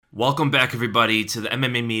Welcome back, everybody, to the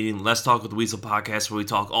MMA meeting. Let's Talk with Weasel podcast, where we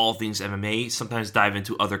talk all things MMA, sometimes dive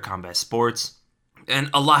into other combat sports. And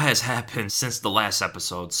a lot has happened since the last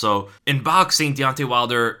episode. So, in boxing, Deontay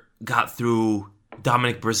Wilder got through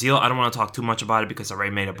Dominic Breazeale. I don't want to talk too much about it because I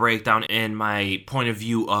already made a breakdown and my point of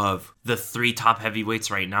view of the three top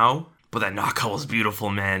heavyweights right now. But that knockout was beautiful,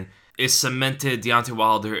 man. It cemented Deontay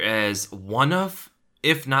Wilder as one of,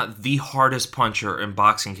 if not the hardest puncher in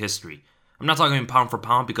boxing history. I'm not talking pound for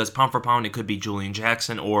pound because pound for pound it could be Julian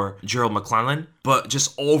Jackson or Gerald McClellan, but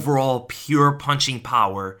just overall pure punching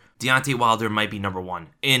power, Deontay Wilder might be number one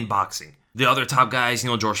in boxing. The other top guys,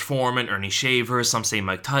 George Foreman, Ernie Shavers, some say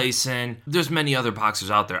Mike Tyson. There's many other boxers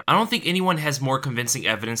out there. I don't think anyone has more convincing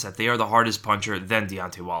evidence that they are the hardest puncher than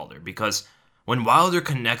Deontay Wilder, because when Wilder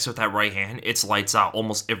connects with that right hand, it's lights out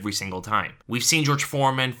almost every single time. We've seen George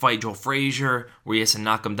Foreman fight Joe Frazier, where he has to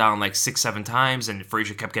knock him down like 6-7 times, and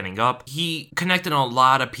Frazier kept getting up. He connected on a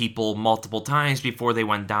lot of people multiple times before they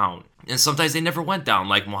went down. And sometimes they never went down,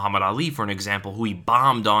 like Muhammad Ali, for an example, who he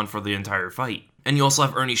bombed on for the entire fight. And you also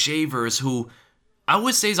have Ernie Shavers, who I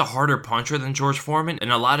would say is a harder puncher than George Foreman,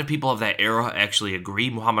 and a lot of people of that era actually agree.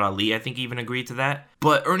 Muhammad Ali, I think, even agreed to that.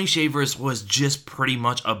 But Ernie Shavers was just pretty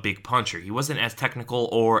much a big puncher. He wasn't as technical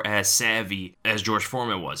or as savvy as George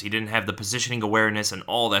Foreman was. He didn't have the positioning awareness and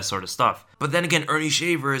all that sort of stuff. But then again, Ernie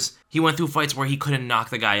Shavers, he went through fights where he couldn't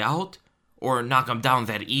knock the guy out or knock him down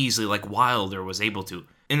that easily like Wilder was able to.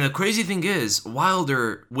 And the crazy thing is,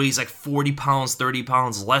 Wilder weighs like 40 pounds, 30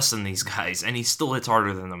 pounds less than these guys, and he still hits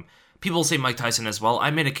harder than them. People say Mike Tyson as well. I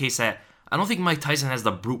made a case that I don't think Mike Tyson has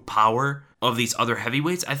the brute power of these other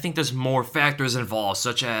heavyweights. I think there's more factors involved,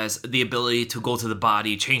 such as the ability to go to the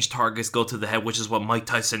body, change targets, go to the head, which is what Mike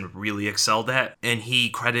Tyson really excelled at. And he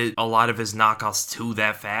credited a lot of his knockouts to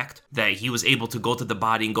that fact, that he was able to go to the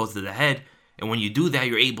body and go to the head. And when you do that,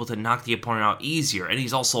 you're able to knock the opponent out easier. And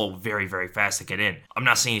he's also very, very fast to get in. I'm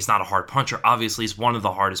not saying he's not a hard puncher. Obviously, he's one of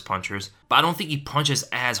the hardest punchers. But I don't think he punches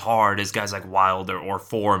as hard as guys like Wilder or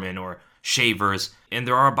Foreman or Shavers. And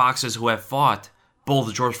there are boxers who have fought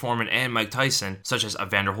both George Foreman and Mike Tyson, such as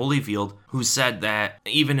Evander Holyfield, who said that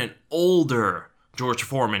even an older George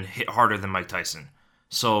Foreman hit harder than Mike Tyson.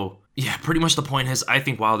 So, yeah, pretty much the point is, I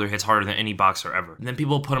think Wilder hits harder than any boxer ever. And then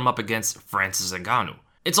people put him up against Francis Ngannou.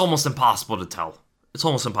 It's almost impossible to tell.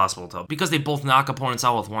 Because they both knock opponents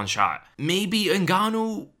out with one shot. Maybe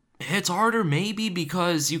Ngannou hits harder, maybe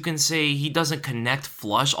because you can say he doesn't connect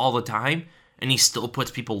flush all the time, and he still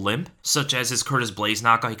puts people limp, such as his Curtis Blaydes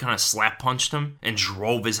knockout. He kind of slap punched him and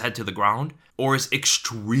drove his head to the ground. Or his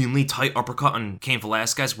extremely tight uppercut on Cain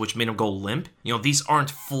Velasquez, which made him go limp. These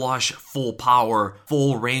aren't flush, full power,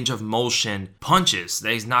 full range of motion punches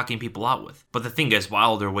that he's knocking people out with. But the thing is,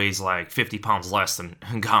 Wilder weighs like 50 pounds less than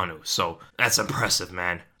Ngannou, so that's impressive,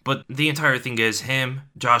 man. But the entire thing is, him,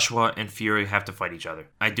 Joshua, and Fury have to fight each other.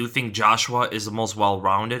 I do think Joshua is the most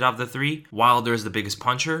well-rounded of the three. Wilder is the biggest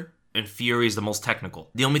puncher, and Fury is the most technical.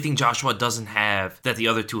 The only thing Joshua doesn't have that the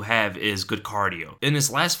other two have is good cardio. In his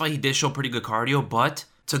last fight, he did show pretty good cardio, but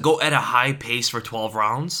to go at a high pace for 12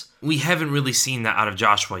 rounds, we haven't really seen that out of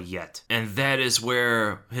Joshua yet. And that is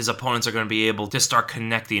where his opponents are going to be able to start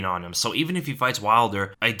connecting on him. So even if he fights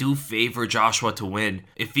Wilder, I do favor Joshua to win.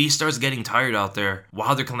 If he starts getting tired out there,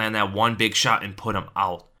 Wilder can land that one big shot and put him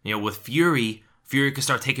out. With Fury could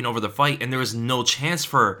start taking over the fight, and there is no chance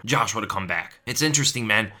for Joshua to come back. It's interesting,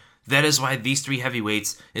 man. That is why these three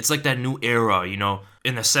heavyweights, it's like that new era,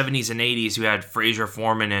 In the 70s and 80s, you had Frazier,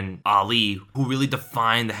 Foreman, and Ali, who really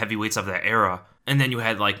defined the heavyweights of that era. And then you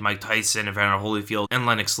had like Mike Tyson, Evander Holyfield, and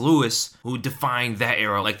Lennox Lewis, who defined that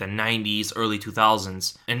era, like the 90s, early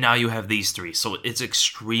 2000s. And now you have these three, so it's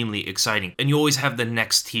extremely exciting. And you always have the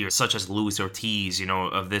next tier, such as Luis Ortiz,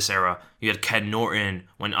 of this era. You had Ken Norton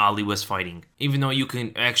when Ali was fighting. Even though you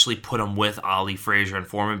can actually put him with Ali, Frazier, and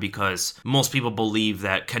Foreman, because most people believe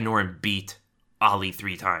that Ken Norton beat Ali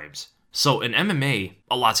 3 times. So in MMA,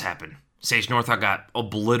 a lot's happened. Sage Northcutt got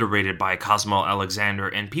obliterated by Cosmo Alexander,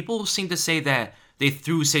 and people seem to say that they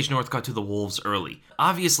threw Sage Northcutt to the wolves early.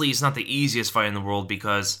 Obviously, it's not the easiest fight in the world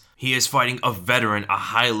because he is fighting a veteran, a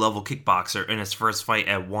high-level kickboxer in his first fight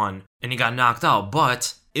at 1, and he got knocked out,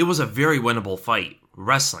 but it was a very winnable fight,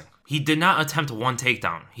 wrestling. He did not attempt one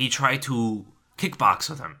takedown. He tried to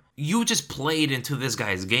kickbox with him. You just played into this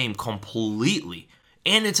guy's game completely.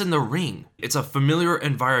 And it's in the ring. It's a familiar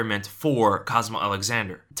environment for Cosmo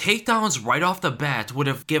Alexander. Takedowns right off the bat would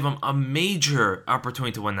have given him a major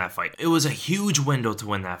opportunity to win that fight. It was a huge window to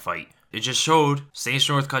win that fight. It just showed Sage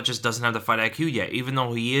Northcutt just doesn't have the fight IQ yet. Even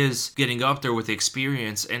though he is getting up there with the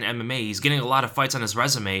experience in MMA, he's getting a lot of fights on his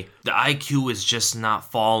resume. The IQ is just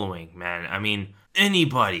not following, man. I mean,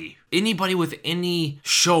 anybody Anybody with any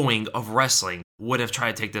showing of wrestling would have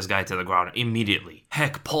tried to take this guy to the ground immediately.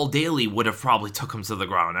 Heck, Paul Daly would have probably took him to the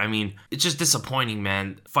ground. I mean, it's just disappointing,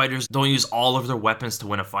 man. Fighters don't use all of their weapons to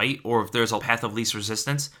win a fight, or if there's a path of least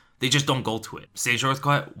resistance, they just don't go to it. Sage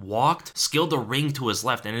Northcutt walked, scaled the ring to his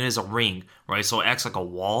left, and it is a ring, right? So it acts like a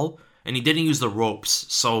wall, and he didn't use the ropes.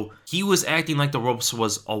 So he was acting like the ropes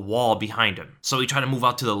was a wall behind him. So he tried to move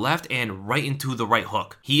out to the left and right into the right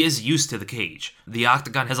hook. He is used to the cage. The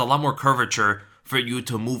octagon has a lot more curvature for you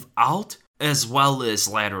to move out as well as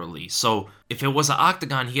laterally. So if it was an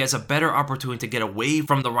octagon, he has a better opportunity to get away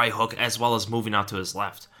from the right hook as well as moving out to his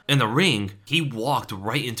left. In the ring, he walked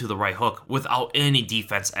right into the right hook without any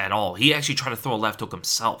defense at all. He actually tried to throw a left hook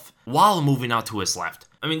himself while moving out to his left.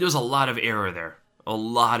 I mean, there's a lot of error there. A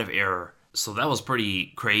lot of error. So that was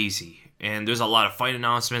pretty crazy. And there's a lot of fight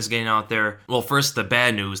announcements getting out there. Well, first, the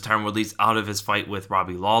bad news. Tyron Woodley's out of his fight with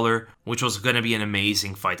Robbie Lawler, which was going to be an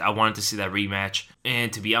amazing fight. I wanted to see that rematch.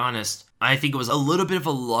 And to be honest, I think it was a little bit of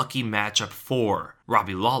a lucky matchup for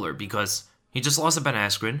Robbie Lawler because he just lost to Ben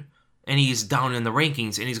Askren, and he's down in the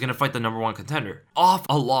rankings, and he's going to fight the number one contender off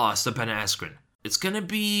a loss to Ben Askren. It's going to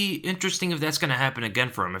be interesting if that's going to happen again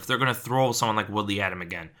for him, if they're going to throw someone like Woodley at him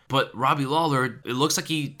again. But Robbie Lawler, it looks like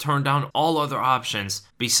he turned down all other options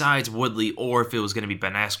besides Woodley, or if it was going to be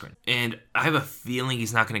Ben Askren. And I have a feeling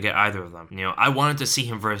he's not going to get either of them. You know, I wanted to see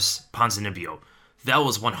him versus Ponzinibbio. That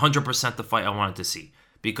was 100% the fight I wanted to see,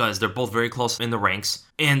 because they're both very close in the ranks,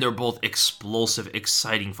 and they're both explosive,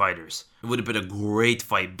 exciting fighters. It would have been a great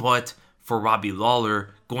fight, but for Robbie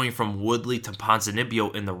Lawler, going from Woodley to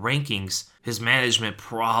Ponzinibbio in the rankings, his management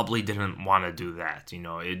probably didn't want to do that. You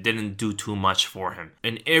know, it didn't do too much for him.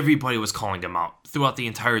 And everybody was calling him out throughout the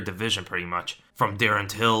entire division, pretty much. From Darren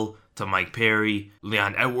Till to Mike Perry,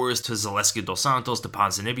 Leon Edwards to Zaleski Dos Santos to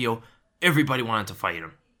Ponzinibbio, everybody wanted to fight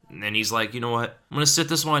him. And then he's like, you know what, I'm going to sit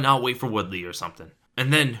this one out, wait for Woodley or something.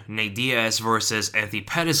 And then Nate Diaz versus Anthony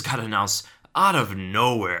Pettis got announced out of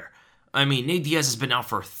nowhere. I mean, Nate Diaz has been out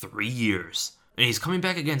for 3 years, and he's coming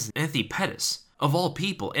back against Anthony Pettis, of all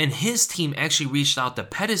people. And his team actually reached out to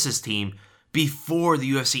Pettis' team before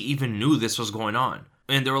the UFC even knew this was going on.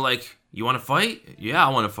 And they were like, you want to fight? Yeah, I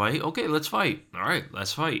want to fight. Okay, let's fight. All right,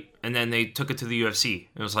 let's fight. And then they took it to the UFC.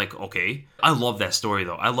 It was like, okay. I love that story,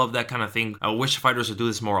 though. I love that kind of thing. I wish fighters would do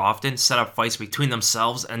this more often. Set up fights between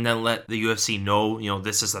themselves and then let the UFC know, you know,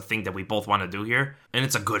 this is the thing that we both want to do here. And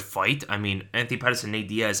it's a good fight. I mean, Anthony Pettis and Nate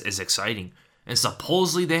Diaz is exciting. And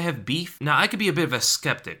supposedly they have beef. Now, I could be a bit of a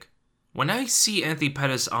skeptic. When I see Anthony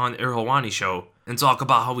Pettis on Ariel Helwani show and talk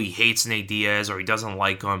about how he hates Nate Diaz or he doesn't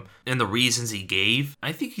like him and the reasons he gave,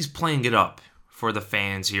 I think he's playing it up for the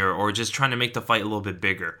fans here, or just trying to make the fight a little bit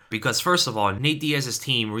bigger. Because first of all, Nate Diaz's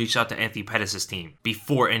team reached out to Anthony Pettis' team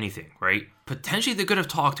before anything, right? Potentially they could have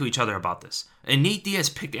talked to each other about this. And Nate Diaz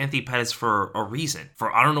picked Anthony Pettis for a reason.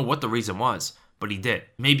 For I don't know what the reason was, but he did.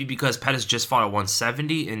 Maybe because Pettis just fought at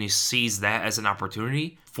 170 and he sees that as an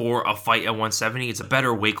opportunity for a fight at 170. It's a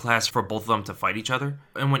better weight class for both of them to fight each other.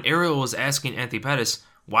 And when Ariel was asking Anthony Pettis,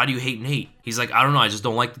 why do you hate Nate? He's like, I don't know, I just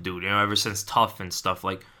don't like the dude. You know, ever since Tough and stuff,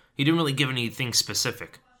 like, he didn't really give anything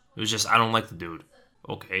specific. It was just, I don't like the dude.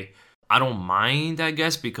 Okay. I don't mind, I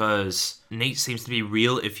guess, because Nate seems to be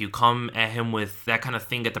real. If you come at him with that kind of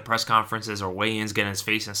thing at the press conferences or weigh-ins, get in his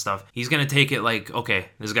face and stuff, he's going to take it like, okay,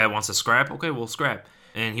 this guy wants to scrap. Okay, we'll scrap.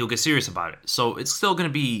 And he'll get serious about it. So it's still going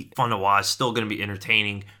to be fun to watch, still going to be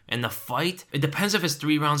entertaining. And the fight, it depends if it's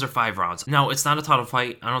 3 rounds or 5 rounds. Now, it's not a title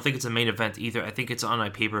fight. I don't think it's a main event either. I think it's on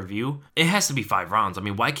a pay-per-view. It has to be 5 rounds. I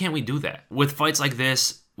mean, why can't we do that? With fights like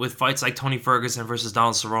this, with fights like Tony Ferguson versus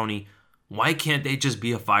Donald Cerrone, why can't they just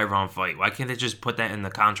be a 5-round fight? Why can't they just put that in the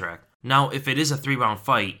contract? Now, if it is a 3-round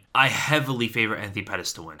fight, I heavily favor Anthony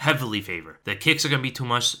Pettis to win. Heavily favor. The kicks are going to be too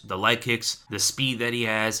much. The leg kicks, the speed that he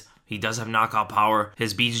has. He does have knockout power.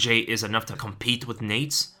 His BJJ is enough to compete with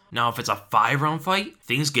Nate's. Now, if it's a 5-round fight,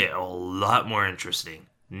 things get a lot more interesting.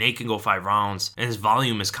 Nate can go 5 rounds, and his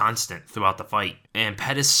volume is constant throughout the fight. And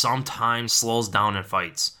Pettis sometimes slows down in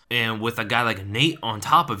fights. And with a guy like Nate on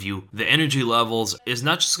top of you, the energy levels is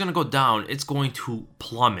not just going to go down, it's going to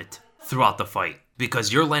plummet throughout the fight.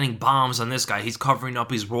 Because you're landing bombs on this guy. He's covering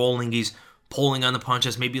up, he's rolling, he's pulling on the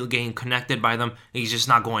punches, maybe getting connected by them. He's just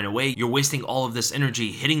not going away. You're wasting all of this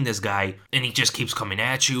energy hitting this guy, and he just keeps coming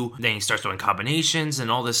at you. Then he starts doing combinations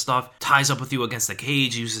and all this stuff, ties up with you against the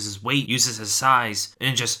cage, uses his weight, uses his size,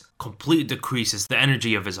 and just completely decreases the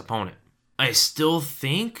energy of his opponent. I still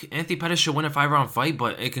think Anthony Pettis should win a 5-round fight,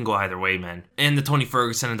 but it can go either way, man. And the Tony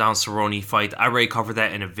Ferguson and Donald Cerrone fight, I already covered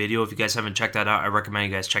that in a video. If you guys haven't checked that out, I recommend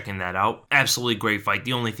you guys checking that out. Absolutely great fight.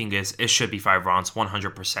 The only thing is, it should be 5 rounds,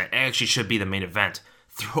 100%. It actually should be the main event.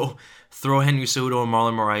 throw Henry Cejudo and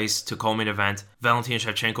Marlon Moraes to co-main event, Valentina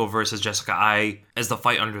Shevchenko versus Jessica Ai as the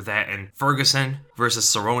fight under that, and Ferguson versus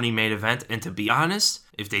Cerrone main event. And to be honest,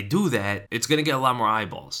 if they do that, it's going to get a lot more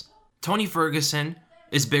eyeballs. Tony Ferguson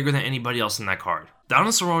is bigger than anybody else in that card.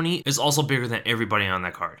 Donald Cerrone is also bigger than everybody on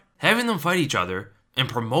that card. Having them fight each other and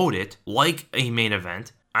promote it like a main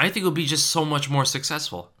event, I think it'll be just so much more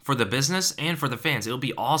successful for the business and for the fans. It'll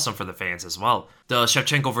be awesome for the fans as well. The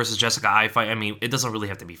Shevchenko versus Jessica Ai fight, I mean, it doesn't really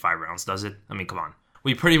have to be 5 rounds, does it? I mean, come on.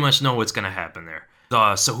 We pretty much know what's going to happen there. The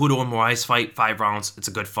Cejudo and Moraes fight, 5 rounds. It's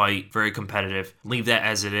a good fight, very competitive. Leave that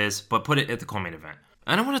as it is, but put it at the co-main event.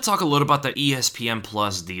 And I want to talk a little about the ESPN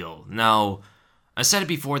Plus deal. Now, I said it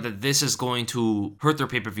before that this is going to hurt their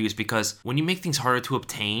pay-per-views because when you make things harder to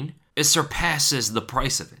obtain, it surpasses the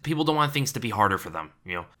price of it. People don't want things to be harder for them,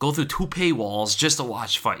 Go through 2 paywalls just to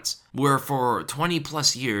watch fights. Where for 20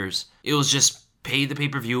 plus years, it was just pay the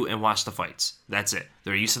pay-per-view and watch the fights. That's it.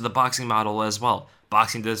 They're used to the boxing model as well.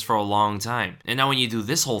 Boxing did this for a long time. And now when you do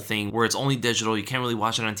this whole thing where it's only digital, you can't really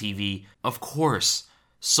watch it on TV, of course,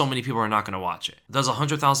 so many people are not going to watch it. Does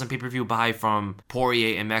 100,000 pay-per-view buy from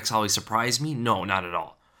Poirier and Max Holloway surprise me? No, not at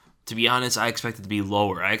all. To be honest, I expect it to be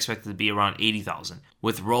lower. I expect it to be around 80,000.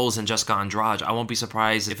 With Rose and Jessica Andrade, I won't be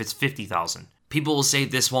surprised if it's 50,000. People will say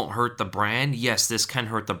this won't hurt the brand. Yes, this can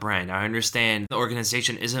hurt the brand. I understand the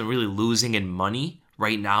organization isn't really losing in money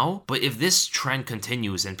right now, but if this trend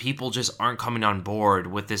continues and people just aren't coming on board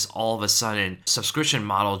with this all of a sudden subscription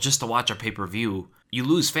model just to watch a pay-per-view, you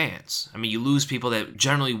lose fans. I mean, you lose people that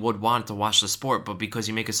generally would want to watch the sport, but because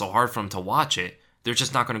you make it so hard for them to watch it, they're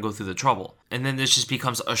just not going to go through the trouble. And then this just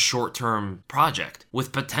becomes a short-term project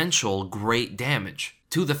with potential great damage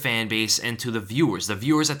to the fan base and to the viewers. The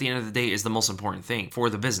viewers at the end of the day is the most important thing for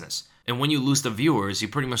the business. And when you lose the viewers, you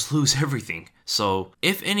pretty much lose everything. So,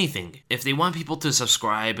 if anything, if they want people to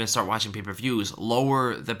subscribe and start watching pay-per-views,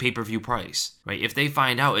 lower the pay-per-view price, right? If they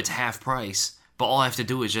find out it's half price, but all I have to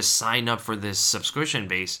do is just sign up for this subscription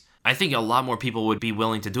base, I think a lot more people would be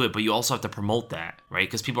willing to do it, but you also have to promote that, right?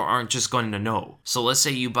 Because people aren't just going to know. So let's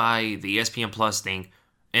say you buy the ESPN Plus thing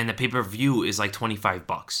and the pay-per-view is like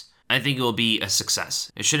 $25. I think it will be a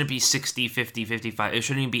success. It shouldn't be 60, 50, 55. It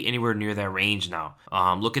shouldn't even be anywhere near that range now.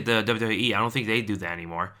 Look at the WWE. I don't think they do that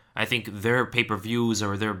anymore. I think their pay-per-views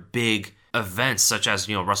or their big events such as,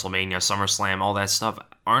 WrestleMania, SummerSlam, all that stuff,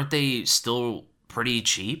 aren't they still pretty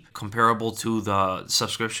cheap comparable to the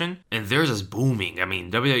subscription? And theirs is booming. I mean,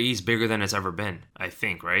 WWE's bigger than it's ever been, I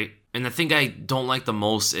think, right? And the thing I don't like the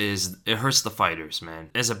most is it hurts the fighters,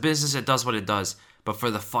 man. As a business, it does what it does. But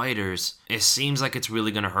for the fighters, it seems like it's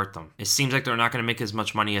really going to hurt them. It seems like they're not going to make as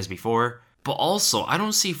much money as before. But also, I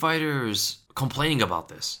don't see fighters complaining about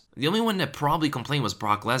this. The only one that probably complained was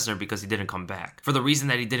Brock Lesnar because he didn't come back. For the reason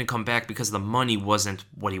that he didn't come back because the money wasn't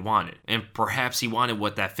what he wanted. And perhaps he wanted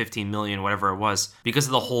that 15 million, whatever it was, because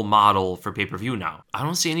of the whole model for pay-per-view now. I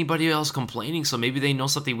don't see anybody else complaining, so maybe they know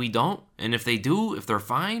something we don't. And if they do, if they're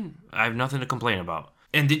fine, I have nothing to complain about.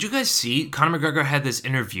 And did you guys see, Conor McGregor had this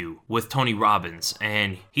interview with Tony Robbins,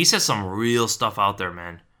 and he said some real stuff out there,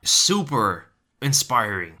 man. Super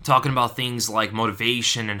inspiring. Talking about things like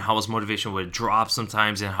motivation and how his motivation would drop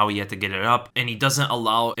sometimes and how he had to get it up. And he doesn't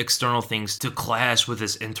allow external things to clash with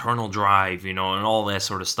his internal drive, and all that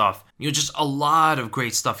sort of stuff. Just a lot of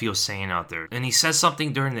great stuff he was saying out there. And he says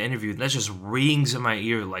something during the interview that just rings in my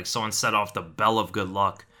ear like someone set off the bell of good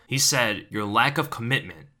luck. He said, "Your lack of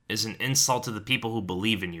commitment is an insult to the people who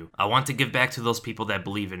believe in you. I want to give back to those people that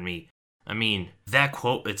believe in me." I mean, that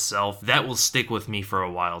quote itself, that will stick with me for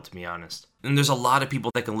a while, to be honest. And there's a lot of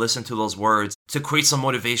people that can listen to those words to create some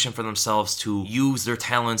motivation for themselves to use their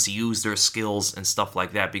talents, use their skills, and stuff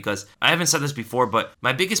like that. Because I haven't said this before, but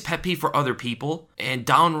my biggest pet peeve for other people, and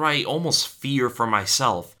downright almost fear for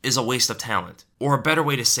myself, is a waste of talent. Or a better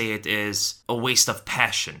way to say it is a waste of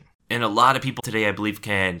passion. And a lot of people today, I believe,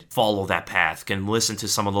 can follow that path, can listen to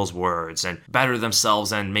some of those words and better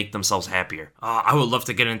themselves and make themselves happier. I would love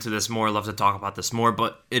to get into this more, love to talk about this more,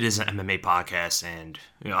 but it is an MMA podcast, and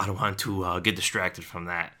I don't want to get distracted from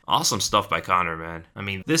that. Awesome stuff by Conor, man. I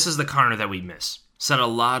mean, this is the Conor that we miss. Said a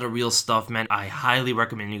lot of real stuff, man. I highly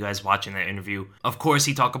recommend you guys watching that interview. Of course,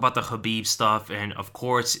 he talked about the Khabib stuff, and of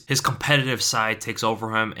course, his competitive side takes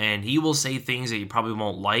over him, and he will say things that you probably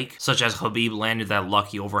won't like, such as Khabib landed that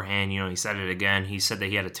lucky overhand. He said it again. He said that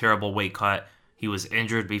he had a terrible weight cut. He was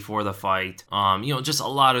injured before the fight. Just a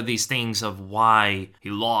lot of these things of why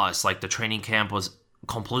he lost. Like the training camp was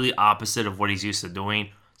completely opposite of what he's used to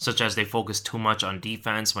doing. Such as they focus too much on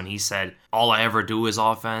defense when he said, all I ever do is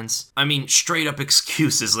offense. I mean, straight up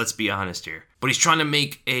excuses, let's be honest here. But he's trying to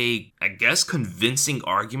make a, I guess, convincing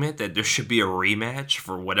argument that there should be a rematch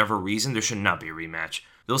for whatever reason. There should not be a rematch.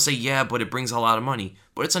 They'll say, yeah, but it brings a lot of money.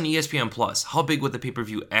 But it's on ESPN Plus. How big would the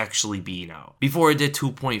pay-per-view actually be now? Before it did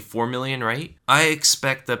 2.4 million, right? I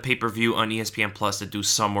expect the pay-per-view on ESPN Plus to do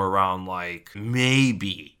somewhere around like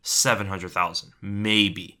maybe 700,000.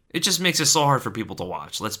 Maybe. It just makes it so hard for people to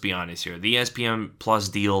watch. Let's be honest here. The ESPN Plus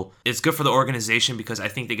deal, it's good for the organization because I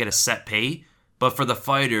think they get a set pay. But for the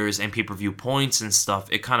fighters and pay-per-view points and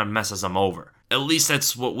stuff, it kind of messes them over. At least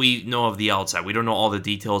that's what we know of the outside. We don't know all the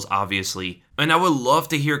details, obviously. And I would love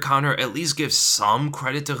to hear Conor at least give some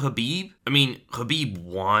credit to Khabib. I mean, Khabib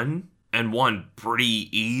won, and won pretty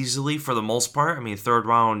easily for the most part. I mean, third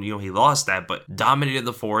round, he lost that, but dominated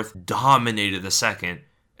the fourth, dominated the second,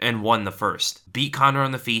 and won the first. Beat Conor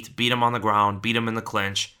on the feet, beat him on the ground, beat him in the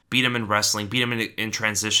clinch, beat him in wrestling, beat him in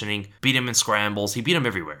transitioning, beat him in scrambles. He beat him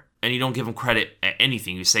everywhere. And you don't give him credit at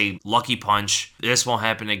anything. You say, lucky punch, this won't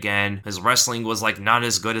happen again. His wrestling was not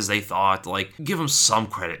as good as they thought. Give him some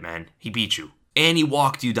credit, man. He beat you. And he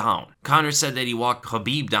walked you down. Conor said that he walked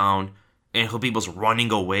Khabib down, and Khabib was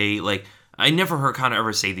running away. I never heard Conor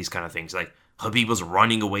ever say these kind of things. Khabib was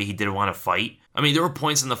running away, he didn't want to fight. I mean, there were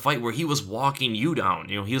points in the fight where he was walking you down.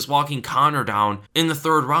 He was walking Conor down in the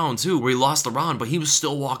third round, too, where he lost the round, but he was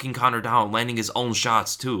still walking Conor down, landing his own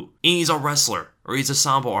shots, too. And he's a wrestler, or he's a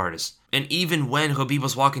sambo artist. And even when Khabib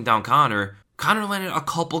was walking down Conor landed a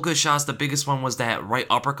couple good shots. The biggest one was that right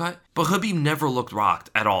uppercut, but Khabib never looked rocked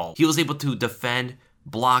at all. He was able to defend,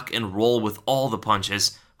 block, and roll with all the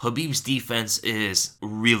punches. Khabib's defense is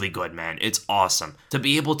really good, man. It's awesome. To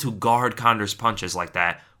be able to guard Conor's punches like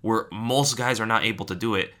that, where most guys are not able to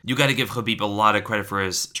do it, you got to give Khabib a lot of credit for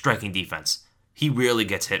his striking defense. He rarely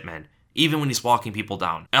gets hit, man. Even when he's walking people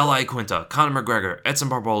down. L.I. Quinta, Conor McGregor, Edson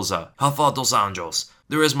Barboza, Rafael dos Anjos.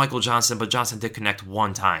 There is Michael Johnson, but Johnson did connect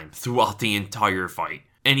one time throughout the entire fight.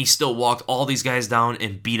 And he still walked all these guys down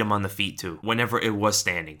and beat them on the feet too, whenever it was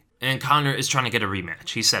standing. And Conor is trying to get a rematch.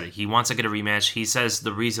 He said it. He wants to get a rematch. He says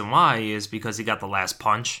the reason why is because he got the last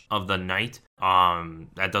punch of the night.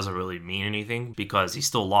 That doesn't really mean anything because he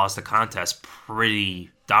still lost the contest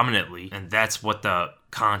pretty dominantly. And that's what the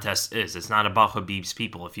contest is. It's not about Khabib's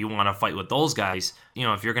people. If you want to fight with those guys,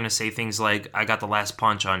 if you're going to say things like, I got the last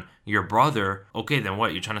punch on your brother, okay, then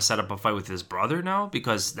what? You're trying to set up a fight with his brother now?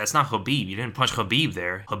 Because that's not Khabib. You didn't punch Khabib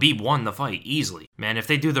there. Khabib won the fight easily. Man, if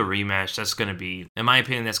they do the rematch, that's going to be, in my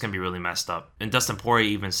opinion, that's going to be really messed up. And Dustin Poirier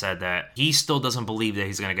even said that he still doesn't believe that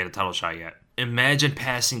he's going to get a title shot yet. Imagine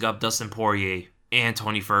passing up Dustin Poirier and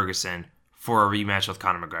Tony Ferguson for a rematch with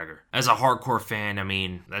Conor McGregor. As a hardcore fan, I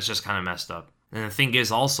mean, that's just kind of messed up. And the thing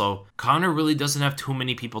is also, Conor really doesn't have too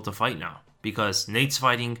many people to fight now. Because Nate's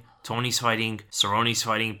fighting, Tony's fighting, Cerrone's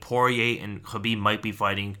fighting, Poirier and Khabib might be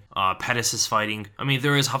fighting, Pettis is fighting. I mean,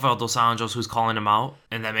 there is Rafael dos Anjos who's calling him out,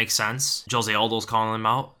 and that makes sense. Jose Aldo's calling him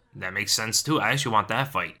out. That makes sense too. I actually want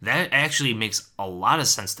that fight. That actually makes a lot of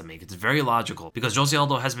sense to me. It's very logical because Jose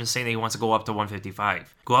Aldo has been saying that he wants to go up to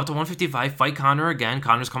 155. Go up to 155, fight Conor again.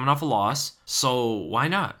 Conor's coming off a loss, so why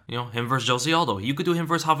not? Him versus Jose Aldo. You could do him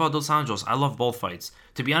versus Rafael dos Anjos. I love both fights.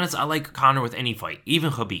 To be honest, I like Conor with any fight,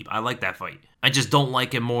 even Khabib. I like that fight. I just don't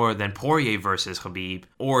like it more than Poirier versus Khabib,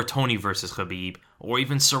 or Tony versus Khabib, or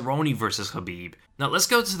even Cerrone versus Khabib. Now let's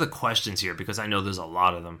go to the questions here because I know there's a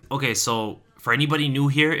lot of them. Okay, so for anybody new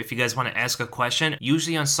here, if you guys want to ask a question,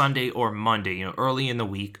 usually on Sunday or Monday, early in the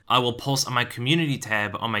week, I will post on my community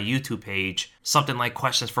tab on my YouTube page something like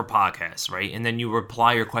questions for podcasts, right? And then you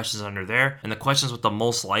reply your questions under there, and the questions with the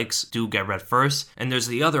most likes do get read first. And there's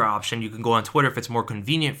the other option. You can go on Twitter if it's more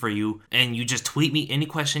convenient for you, and you just tweet me any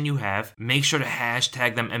question you have. Make sure to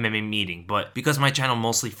hashtag them MMA meeting. But because my channel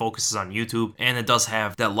mostly focuses on YouTube, and it does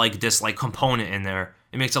have that like-dislike component in there,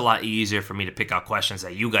 it makes it a lot easier for me to pick out questions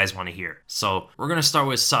that you guys want to hear. So we're going to start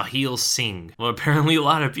with Sahil Singh. Well, apparently a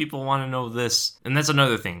lot of people want to know this. And that's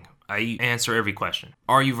another thing. I answer every question.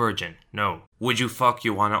 Are you virgin? No. Would you fuck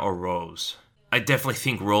Joanna or Rose? I definitely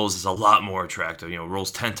think Rose is a lot more attractive.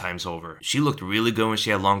 Rose 10 times over. She looked really good when she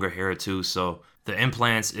had longer hair too, so the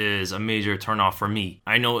implants is a major turnoff for me.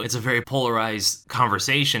 I know it's a very polarized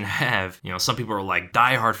conversation to have. Some people are like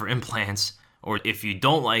diehard for implants. Or if you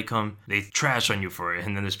don't like them, they trash on you for it.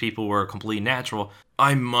 And then there's people who are completely natural.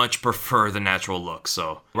 I much prefer the natural look.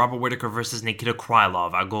 So Robert Whittaker versus Nikita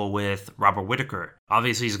Krylov. I go with Robert Whittaker.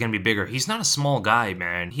 Obviously, he's going to be bigger. He's not a small guy,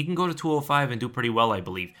 man. He can go to 205 and do pretty well, I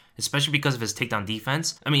believe. Especially because of his takedown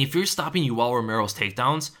defense. I mean, if you're stopping Yoel Romero's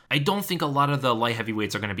takedowns, I don't think a lot of the light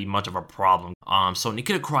heavyweights are going to be much of a problem. So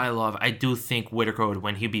Nikita Krylov, I do think Whittaker would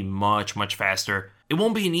win. He'd be much, much faster. It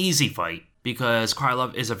won't be an easy fight, because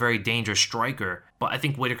Krylov is a very dangerous striker, but I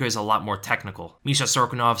think Whittaker is a lot more technical. Misha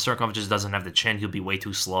Cirkunov just doesn't have the chin. He'll be way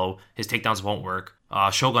too slow. His takedowns won't work.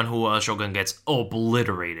 Shogun Rua gets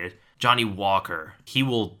obliterated. Johnny Walker. He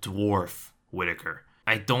will dwarf Whittaker.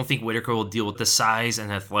 I don't think Whittaker will deal with the size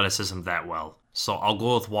and athleticism that well. So I'll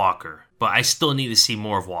go with Walker. But I still need to see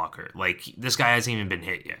more of Walker. Like, this guy hasn't even been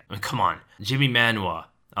hit yet. I mean, come on. Jimmy Manua.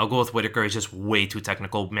 I'll go with Whittaker. He's just way too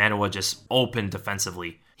technical. Manua just open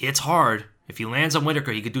defensively. He hits hard. If he lands on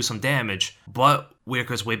Whittaker, he could do some damage. But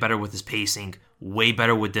Whittaker's way better with his pacing. Way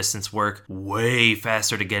better with distance work. Way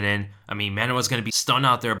faster to get in. I mean, Manua's going to be stunned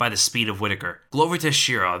out there by the speed of Whittaker. Glover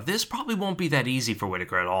Teixeira. This probably won't be that easy for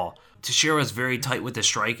Whittaker at all. Teixeira is very tight with his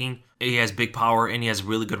striking. He has big power and he has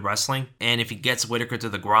really good wrestling. And if he gets Whittaker to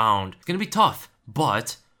the ground, it's going to be tough.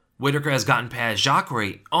 But Whittaker has gotten past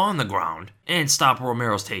Jacare on the ground and stopped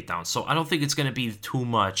Romero's takedowns. So I don't think it's going to be too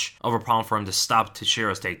much of a problem for him to stop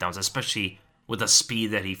Teixeira's takedowns, especially with the speed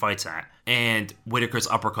that he fights at. And Whittaker's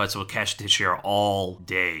uppercuts will catch Teixeira all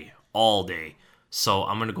day. All day. So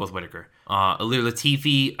I'm going to go with Whittaker. Ilir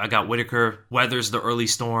Latifi, I got Whittaker. Weathers the early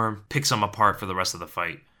storm. Picks him apart for the rest of the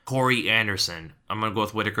fight. Corey Anderson. I'm going to go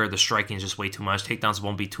with Whittaker. The striking is just way too much. Takedowns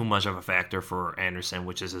won't be too much of a factor for Anderson,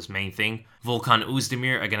 which is his main thing. Volkan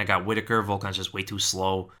Oezdemir. Again, I got Whittaker. Volkan's just way too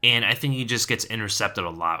slow. And I think he just gets intercepted a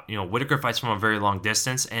lot. You know, Whittaker fights from a very long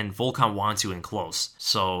distance, and Volkan wants you in close.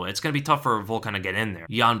 So it's going to be tough for Volkan to get in there.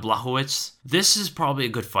 Jan Blachowicz. This is probably a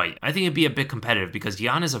good fight. I think it'd be a bit competitive because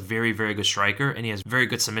Jan is a very, very good striker, and he has very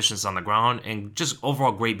good submissions on the ground, and just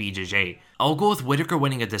overall great BJJ. I'll go with Whittaker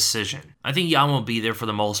winning a decision. I think Jan will be there for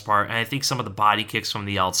the most part, and I think some of the body kicks from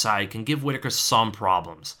the outside can give Whittaker some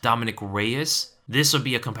problems. Dominic Reyes, this would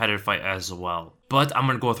be a competitive fight as well. But I'm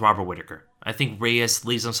going to go with Robert Whittaker. I think Reyes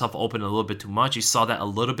leaves himself open a little bit too much. You saw that a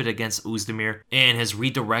little bit against Oezdemir, and his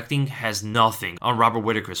redirecting has nothing on Robert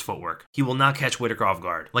Whittaker's footwork. He will not catch Whittaker off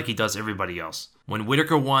guard like he does everybody else. When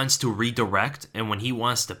Whittaker wants to redirect, and when he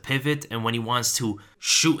wants to pivot, and when he wants to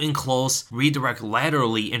shoot in close, redirect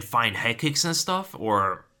laterally and find head kicks and stuff,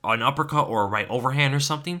 or an uppercut or a right overhand or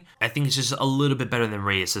something, I think it's just a little bit better than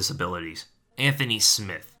Reyes' abilities. Anthony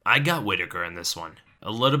Smith. I got Whittaker in this one. A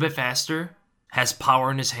little bit faster. Has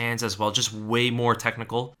power in his hands as well, just way more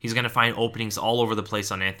technical. He's going to find openings all over the place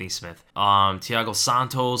on Anthony Smith. Thiago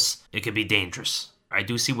Santos, it could be dangerous. I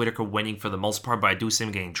do see Whittaker winning for the most part, but I do see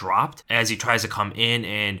him getting dropped as he tries to come in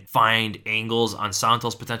and find angles on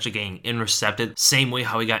Santos, potentially getting intercepted. Same way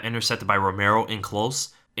how he got intercepted by Romero in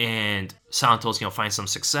close. And Santos, finds some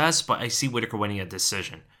success, but I see Whittaker winning a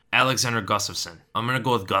decision. Alexander Gustafsson. I'm going to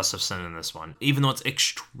go with Gustafsson in this one. Even though it's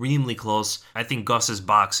extremely close, I think Gus's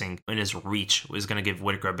boxing and his reach is going to give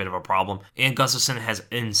Whittaker a bit of a problem. And Gustafsson has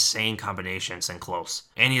insane combinations in close.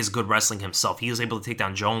 And he has good wrestling himself. He was able to take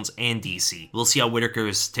down Jones and DC. We'll see how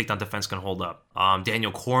Whittaker's takedown defense can hold up.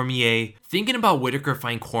 Daniel Cormier. Thinking about Whittaker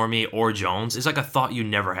fighting Cormier or Jones is like a thought you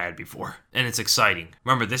never had before. And it's exciting.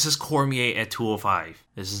 Remember, this is Cormier at 205.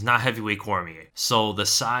 This is not heavyweight Cormier. So the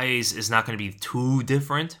size is not going to be too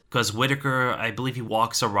different. Because Whittaker, I believe he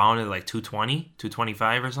walks around at like 220,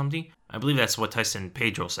 225 or something. I believe that's what Tyson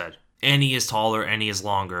Pedro said. And he is taller and he is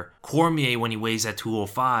longer. Cormier, when he weighs at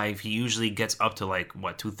 205, he usually gets up to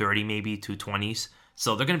 230 maybe, 220s.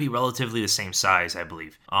 So they're going to be relatively the same size, I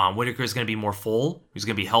believe. Whittaker is going to be more full. He's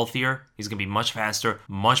going to be healthier. He's going to be much faster,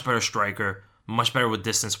 much better striker, much better with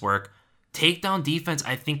distance work. Takedown defense,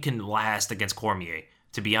 I think, can last against Cormier,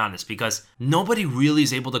 to be honest, because nobody really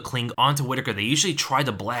is able to cling onto Whittaker. They usually try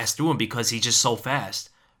to blast through him because he's just so fast,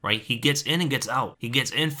 right? He gets in and gets out. He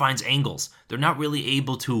gets in, finds angles. They're not really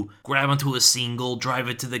able to grab onto a single, drive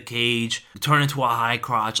it to the cage, turn into a high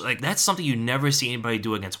crotch. That's something you never see anybody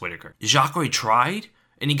do against Whittaker. Jacare tried,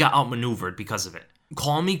 and he got outmaneuvered because of it.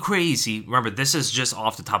 Call me crazy. Remember, this is just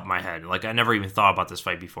off the top of my head. I never even thought about this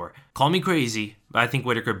fight before. Call me crazy, but I think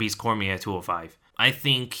Whittaker beats Cormier at 205. I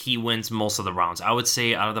think he wins most of the rounds. I would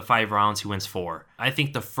say out of the 5 rounds, he wins 4. I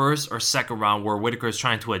think the first or second round where Whittaker is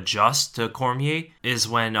trying to adjust to Cormier is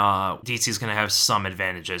when DC is going to have some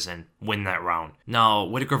advantages and win that round. Now,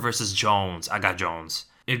 Whittaker versus Jones, I got Jones.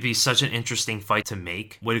 It'd be such an interesting fight to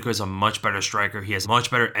make. Whittaker is a much better striker. He has much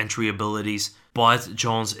better entry abilities, but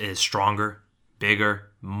Jones is stronger, bigger,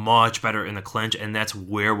 much better in the clinch, and that's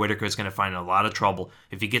where Whittaker is going to find a lot of trouble.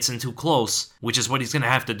 If he gets in too close, which is what he's going to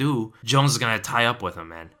have to do, Jones is going to tie up with him,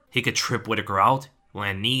 man. He could trip Whittaker out,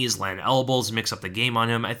 land knees, land elbows, mix up the game on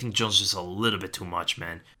him. I think Jones is just a little bit too much,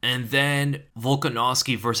 man. And then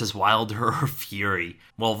Volkanovski versus Wilder or Fury.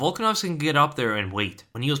 Well, Volkanovski can get up there and weight.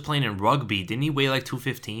 When he was playing in rugby, didn't he weigh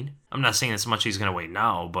 215? I'm not saying as much he's going to weigh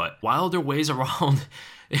now, but Wilder weighs around...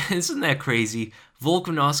 Isn't that crazy?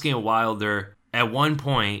 Volkanovski and Wilder... at one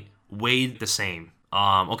point, weighed the same.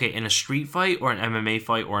 In a street fight or an MMA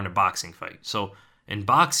fight or in a boxing fight. So in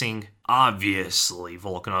boxing, obviously,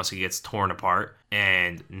 Volkanovski gets torn apart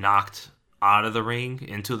and knocked out of the ring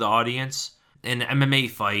into the audience. In an MMA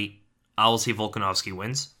fight, I will say Volkanovski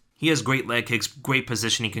wins. He has great leg kicks, great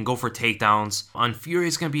position. He can go for takedowns. On Fury,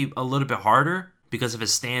 it's going to be a little bit harder because of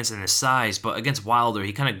his stance and his size, but against Wilder,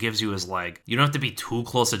 he kind of gives you his leg. You don't have to be too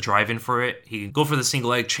close to driving for it. He can go for the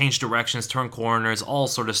single leg, change directions, turn corners, all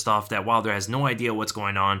sort of stuff that Wilder has no idea what's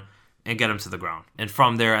going on, and get him to the ground. And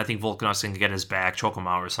from there, I think Volkanovski can get his back, choke him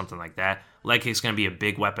out or something like that. Leg kick's going to be a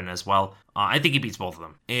big weapon as well. I think he beats both of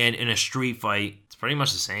them. And in a street fight, it's pretty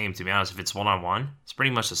much the same, to be honest. If it's one-on-one, it's pretty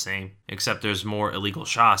much the same, except there's more illegal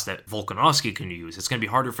shots that Volkanovski can use. It's going to be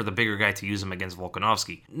harder for the bigger guy to use them against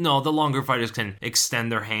Volkanovski. No, the longer fighters can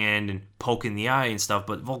extend their hand and poke in the eye and stuff,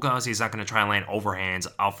 but Volkanovski is not going to try and land overhands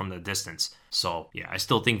out from the distance. So, yeah, I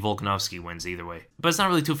still think Volkanovski wins either way. But it's not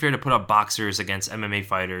really too fair to put up boxers against MMA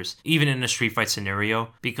fighters, even in a street fight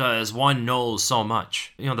scenario, because one knows so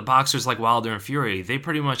much. You know, the boxers like Wilder and Fury, they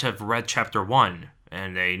pretty much have read Chapter 1,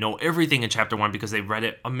 and they know everything in Chapter 1 because they've read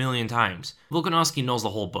it a million times. Volkanovski knows the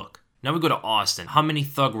whole book. Now we go to Austin. How many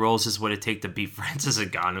Thug Roses would it take to beat Francis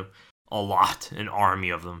Ngannou? A lot. An army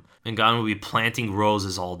of them. Ngannou would be planting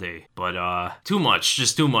roses all day. But, too much.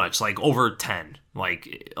 Just too much. Like, over 10.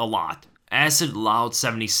 Like, a lot. Acid Loud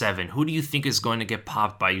 77. Who do you think is going to get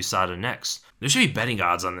popped by USADA next? There should be betting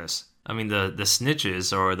odds on this. I mean, the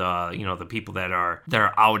snitches or the people that are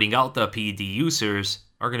outing out the PED users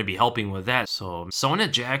are going to be helping with that. So someone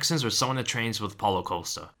at Jackson's or someone that trains with Paulo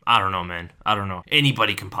Costa. I don't know, man. I don't know.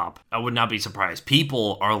 Anybody can pop. I would not be surprised.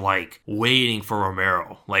 People are like waiting for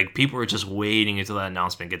Romero. Like people are just waiting until that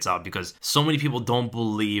announcement gets out because so many people don't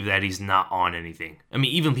believe that he's not on anything. I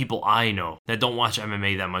mean, even people I know that don't watch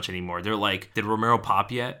MMA that much anymore. They're like, did Romero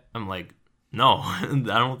pop yet? I'm like, no, I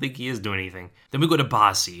don't think he is doing anything. Then we go to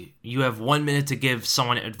Bassi. You have 1 minute to give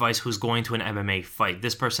someone advice who's going to an MMA fight.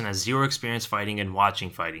 This person has zero experience fighting and watching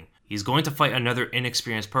fighting. He's going to fight another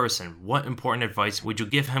inexperienced person. What important advice would you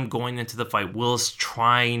give him going into the fight whilst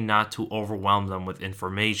trying not to overwhelm them with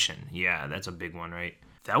information? Yeah, that's a big one, right?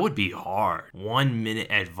 That would be hard. 1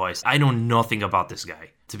 minute advice. I know nothing about this guy.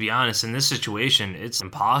 To be honest, in this situation, it's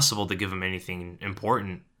impossible to give him anything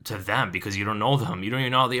important to them because you don't know them. You don't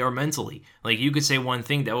even know how they are mentally. Like you could say one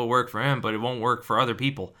thing that will work for him, but it won't work for other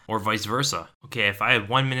people or vice versa. Okay, if I have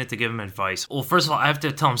 1 minute to give him advice, well, first of all, I have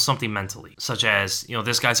to tell him something mentally, such as,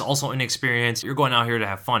 this guy's also inexperienced. You're going out here to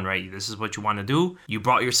have fun, right? This is what you want to do. You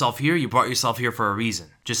brought yourself here. You brought yourself here for a reason.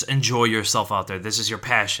 Just enjoy yourself out there. This is your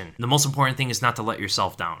passion. The most important thing is not to let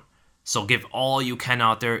yourself down. So give all you can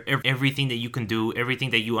out there, everything that you can do, everything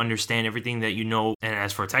that you understand, everything that you know. And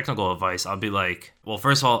as for technical advice, I'll be like, well,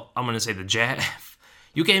 first of all, I'm going to say the jab.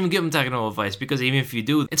 You can't even give them technical advice because even if you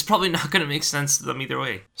do, it's probably not going to make sense to them either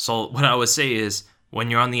way. So what I would say is when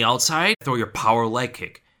you're on the outside, throw your power leg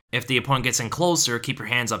kick. If the opponent gets in closer, keep your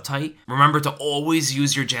hands up tight. Remember to always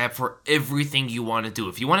use your jab for everything you want to do.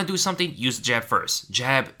 If you want to do something, use the jab first.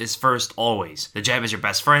 Jab is first always. The jab is your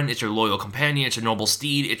best friend. It's your loyal companion. It's your noble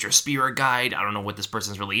steed. It's your spirit guide. I don't know what this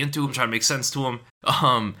person's really into. I'm trying to make sense to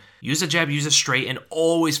him. Use the jab, use it straight, and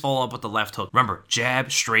always follow up with the left hook. Remember,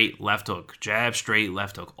 jab, straight, left hook. Jab, straight,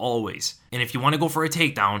 left hook. Always. And if you want to go for a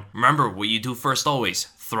takedown, remember what you do first always.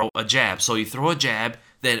 Throw a jab. So you throw a jab,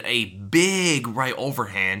 then a big right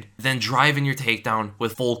overhand, then drive in your takedown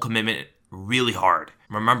with full commitment really hard.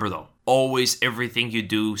 Remember though, always everything you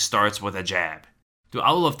do starts with a jab. Dude,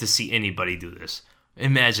 I would love to see anybody do this.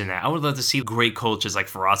 Imagine that. I would love to see great coaches like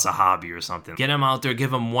Faraz Zahabi or something. Get them out there,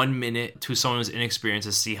 give them 1 minute to someone who's inexperienced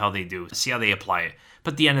to see how they do, see how they apply it.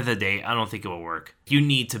 But at the end of the day, I don't think it will work. You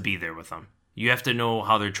need to be there with them. You have to know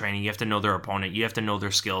how they're training. You have to know their opponent. You have to know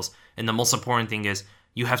their skills. And the most important thing is,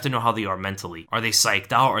 you have to know how they are mentally. Are they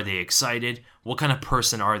psyched out? Are they excited? What kind of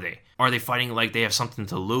person are they? Are they fighting like they have something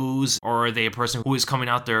to lose? Or are they a person who is coming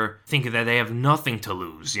out there thinking that they have nothing to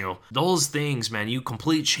lose? Those things, man, you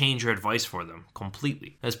completely change your advice for them.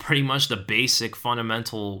 Completely. That's pretty much the basic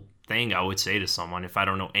fundamental thing I would say to someone if I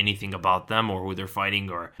don't know anything about them or who they're fighting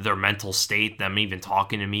or their mental state, them even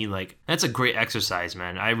talking to me. Like, that's a great exercise,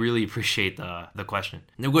 man. I really appreciate the question.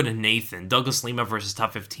 Now go to Nathan. Douglas Lima versus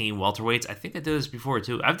top 15 welterweights. I think I did this before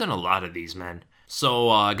too. I've done a lot of these, man.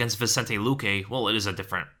 So against Vicente Luque, well, it is a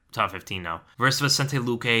different top 15 now. Versus Vicente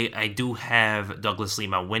Luque, I do have Douglas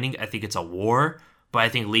Lima winning. I think it's a war. But I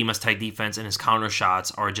think Lima's tight defense and his counter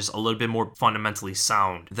shots are just a little bit more fundamentally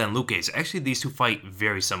sound than Luque's. Actually, these two fight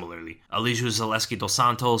very similarly. Alijo Zaleski dos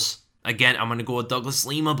Santos. Again, I'm going to go with Douglas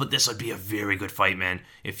Lima, but this would be a very good fight, man.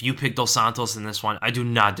 If you pick Dos Santos in this one, I do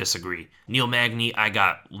not disagree. Neil Magny, I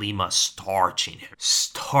got Lima starching him.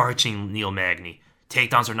 Starching Neil Magny.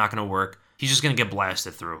 Takedowns are not going to work. he's just going to get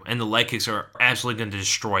blasted through. And the leg kicks are absolutely going to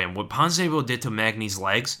destroy him. What Ponzinibbio did to Magny's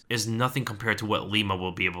legs is nothing compared to what Lima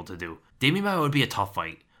will be able to do. Damian Maia would be a tough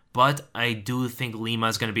fight, but I do think Lima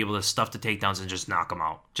is going to be able to stuff the takedowns and just knock him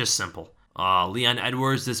out. Just simple. Leon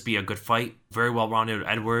Edwards, this be a good fight. Very well-rounded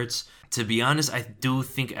Edwards. To be honest, I do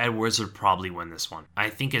think Edwards would probably win this one. I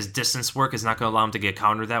think his distance work is not going to allow him to get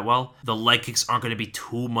countered that well. The leg kicks aren't going to be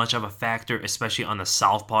too much of a factor, especially on the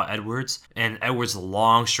southpaw Edwards. And Edwards'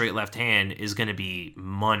 long, straight left hand is going to be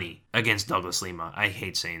money against Douglas Lima. I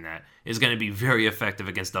hate saying that. It's going to be very effective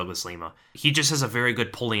against Douglas Lima. He just has a very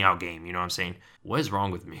good pulling out game, you know what I'm saying? What is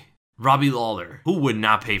wrong with me? Robbie Lawler, who would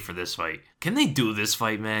not pay for this fight? Can they do this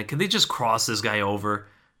fight, man? Can they just cross this guy over?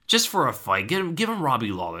 Just for a fight, give him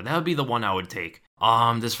Robbie Lawler. That would be the one I would take.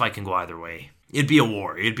 This fight can go either way. It'd be a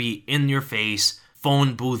war. It'd be in your face,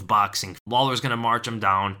 phone booth boxing. Lawler's gonna march him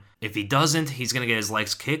down. If he doesn't, he's gonna get his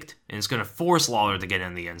legs kicked, and it's gonna force Lawler to get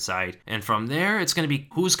in the inside. And from there, it's gonna be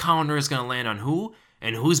whose counter is gonna land on who,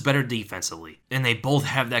 and who's better defensively. And they both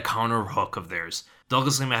have that counter hook of theirs.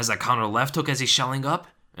 Douglas Lima has that counter left hook as he's shelling up,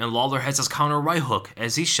 and Lawler has his counter right hook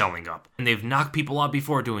as he's shelling up. And they've knocked people out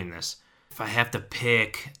before doing this. If I have to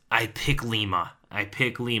pick, I pick Lima. It's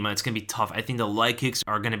going to be tough. I think the leg kicks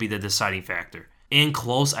are going to be the deciding factor. In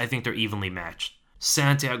close, I think they're evenly matched.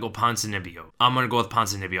 Santiago Ponzinibbio. I'm going to go with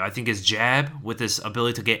Ponzinibbio. I think his jab, with his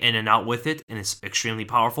ability to get in and out with it, and it's extremely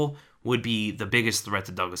powerful, would be the biggest threat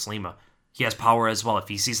to Douglas Lima. He has power as well. If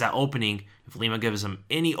he sees that opening, if Lima gives him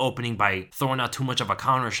any opening by throwing out too much of a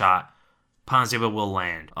counter shot, Ponzinibbio will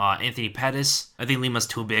land. Anthony Pettis, I think Lima's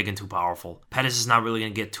too big and too powerful. Pettis is not really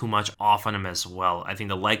going to get too much off on him as well. I think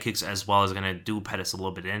the leg kicks as well is going to do Pettis a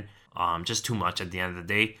little bit in. Just too much at the end of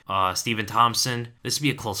the day. Stephen Thompson, this would be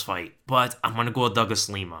a close fight, but I'm going to go with Douglas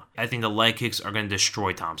Lima. I think the leg kicks are going to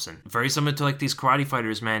destroy Thompson. Very similar to like these karate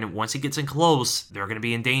fighters, man. Once he gets in close, they're going to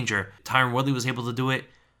be in danger. Tyron Woodley was able to do it.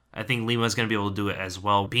 I think Lima's going to be able to do it as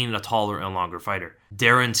well, being a taller and longer fighter.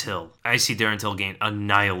 Darren Till. I see Darren Till getting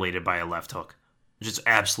annihilated by a left hook. Just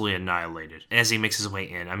absolutely annihilated as he makes his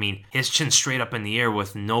way in. I mean, his chin's straight up in the air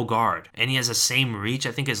with no guard. And he has the same reach,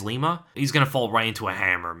 I think, as Lima. He's going to fall right into a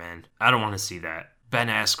hammer, man. I don't want to see that. Ben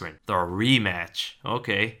Askren. The rematch.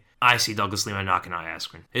 Okay. I see Douglas Lima knocking out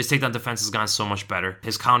Askren. His takedown defense has gotten so much better.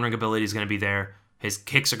 His countering ability is going to be there. His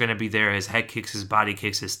kicks are going to be there. His head kicks, his body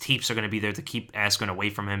kicks, his teeps are going to be there to keep Askren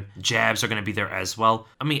away from him. Jabs are going to be there as well.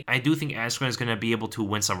 I mean, I do think Askren is going to be able to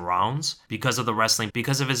win some rounds because of the wrestling,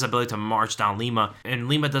 because of his ability to march down Lima. And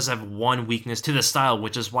Lima does have one weakness to the style,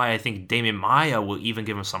 which is why I think Damian Maia will even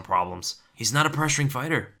give him some problems. He's not a pressuring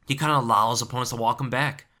fighter. He kind of allows opponents to walk him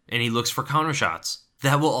back, and he looks for counter shots.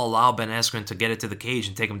 That will allow Ben Askren to get it to the cage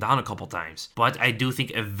and take him down a couple times. But I do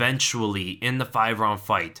think eventually, in the 5-round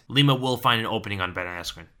fight, Lima will find an opening on Ben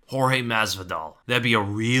Askren. Jorge Masvidal. That'd be a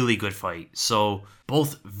really good fight. So,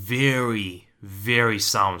 both very, very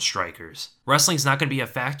sound strikers. Wrestling's not going to be a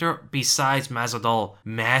factor besides Masvidal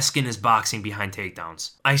masking his boxing behind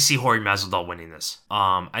takedowns. I see Jorge Masvidal winning this.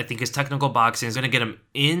 I think his technical boxing is going to get him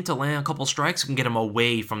in to land a couple strikes and get him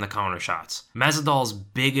away from the counter shots. Masvidal's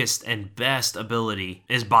biggest and best ability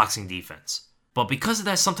is boxing defense. But because of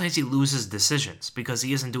that, sometimes he loses decisions because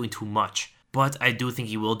he isn't doing too much. But I do think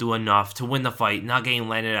he will do enough to win the fight, not getting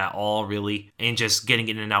landed at all, really, and just getting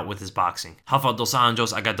in and out with his boxing. Rafael Dos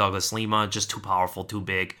Anjos, I got Douglas Lima, just too powerful, too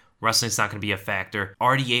big. Wrestling's not going to be a factor.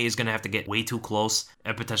 RDA is going to have to get way too close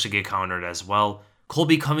and potentially get countered as well.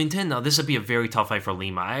 Colby Covington, now this would be a very tough fight for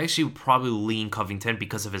Lima. I actually would probably lean Covington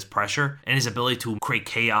because of his pressure and his ability to create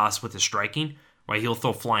chaos with his striking. Right, he'll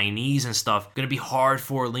throw flying knees and stuff. Going to be hard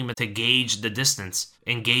for Lima to gauge the distance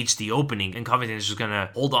and gauge the opening. And Covington is just going to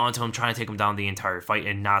hold on to him, trying to take him down the entire fight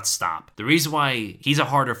and not stop. The reason why he's a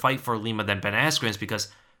harder fight for Lima than Ben Askren is because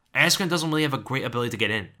Askren doesn't really have a great ability to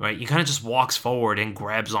get in. Right, he kind of just walks forward and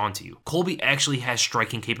grabs onto you. Colby actually has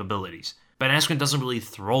striking capabilities. Ben Askren doesn't really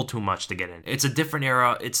throw too much to get in. It's a different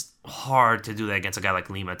era. It's hard to do that against a guy like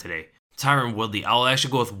Lima today. Tyron Woodley, I'll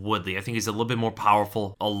actually go with Woodley. I think he's a little bit more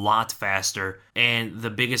powerful, a lot faster, and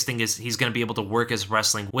the biggest thing is he's going to be able to work his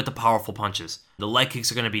wrestling with the powerful punches. The leg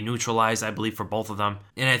kicks are going to be neutralized, I believe, for both of them.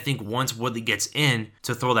 And I think once Woodley gets in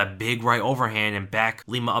to throw that big right overhand and back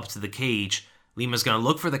Lima up to the cage, Lima's going to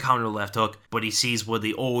look for the counter left hook, but he sees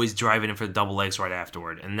Woodley always driving in for the double legs right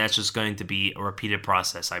afterward. And that's just going to be a repeated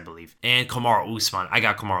process, I believe. And Kamaru Usman. I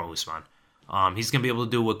got Kamaru Usman. He's going to be able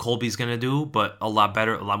to do what Colby's going to do, but a lot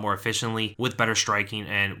better, a lot more efficiently, with better striking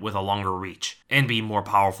and with a longer reach, and be more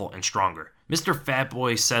powerful and stronger. Mr.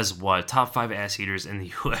 Fatboy says what? Top 5 ass eaters in the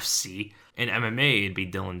UFC. In MMA, it'd be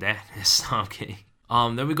Dylan Dennis. I'm kidding.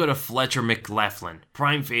 Then we go to Fletcher McLaughlin.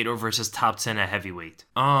 Prime Fedor versus top 10 at heavyweight.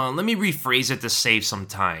 Let me rephrase it to save some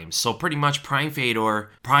time. So pretty much Prime Fedor,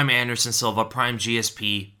 Prime Anderson Silva, Prime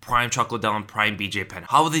GSP, Prime Chuck Liddell, and Prime BJ Penn.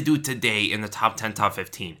 How will they do today in the top 10, top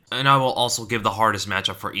 15? And I will also give the hardest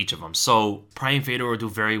matchup for each of them. So Prime Fedor will do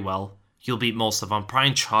very well. He'll beat most of them.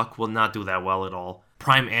 Prime Chuck will not do that well at all.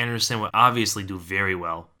 Prime Anderson would obviously do very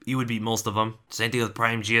well. He would beat most of them. Same thing with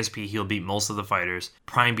Prime GSP. He'll beat most of the fighters.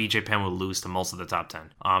 Prime BJ Penn will lose to most of the top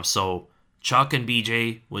 10. So Chuck and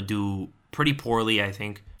BJ would do pretty poorly, I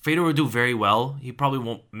think. Fedor would do very well. He probably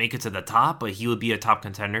won't make it to the top, but he would be a top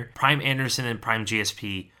contender. Prime Anderson and Prime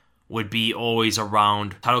GSP would be always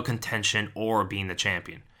around title contention or being the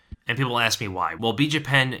champion. And people ask me why. Well, BJ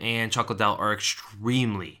Penn and Chuck Liddell are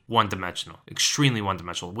extremely one-dimensional. Extremely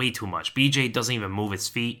one-dimensional. Way too much. BJ doesn't even move his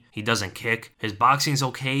feet. He doesn't kick. His boxing's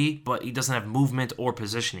okay, but he doesn't have movement or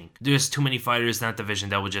positioning. There's too many fighters in that division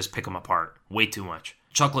that would just pick him apart. Way too much.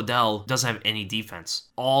 Chuck Liddell doesn't have any defense.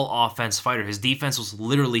 All offense fighter. His defense was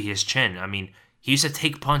literally his chin. I mean, he used to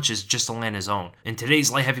take punches just to land his own. In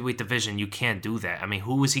today's light heavyweight division, you can't do that. I mean,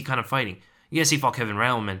 who was he kind of fighting? Yes, he fought Kevin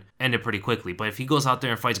Randleman, ended pretty quickly. But if he goes out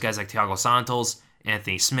there and fights guys like Thiago Santos,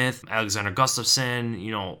 Anthony Smith, Alexander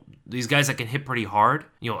Gustafsson, these guys that can hit pretty hard,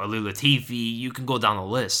 Ali Latifi, you can go down the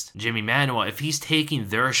list. Jimmy Manuwa, if he's taking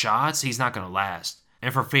their shots, he's not going to last.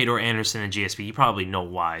 And for Fedor, Anderson, and GSP, you probably know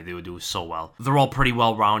why they would do so well. They're all pretty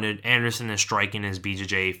well-rounded. Anderson is striking his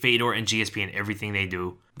BJJ. Fedor and GSP in everything they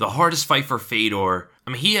do. The hardest fight for Fedor, I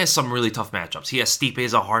mean, he has some really tough matchups. He has Stipe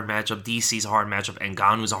is a hard matchup, DC's a hard matchup,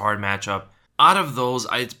 Ngannou's a hard matchup. Out of those,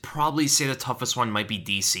 I'd probably say the toughest one might be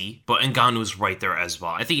DC, but Ngannou's right there as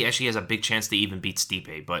well. I think he actually has a big chance to even beat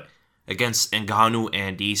Stipe, but against Ngannou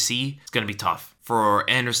and DC, it's going to be tough. For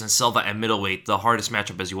Anderson Silva at middleweight, the hardest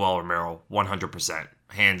matchup is Yoel Romero, 100%,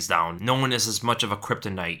 hands down. No one is as much of a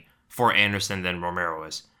kryptonite for Anderson than Romero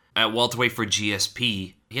is. At welterweight for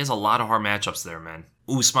GSP, he has a lot of hard matchups there, man.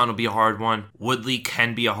 Usman will be a hard one. Woodley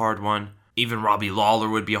can be a hard one. Even Robbie Lawler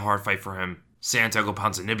would be a hard fight for him. Santiago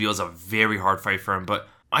Ponzinibbio is a very hard fight for him, but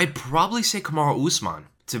I'd probably say Kamaru Usman,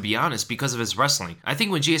 to be honest, because of his wrestling. I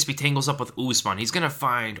think when GSP tangles up with Usman, he's going to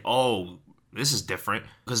find, this is different,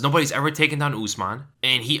 because nobody's ever taken down Usman,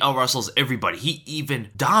 and he out-wrestles everybody. He even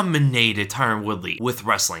dominated Tyron Woodley with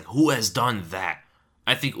wrestling. Who has done that?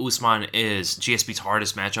 I think Usman is GSP's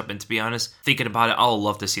hardest matchup, and to be honest, thinking about it, I'll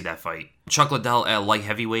love to see that fight. Chuck Liddell at light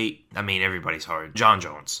heavyweight, I mean, everybody's hard. John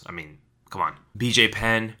Jones, I mean, come on. BJ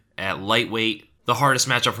Penn at lightweight, the hardest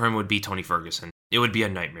matchup for him would be Tony Ferguson. It would be a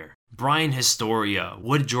nightmare. Brian Historia,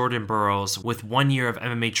 would Jordan Burroughs, with 1 year of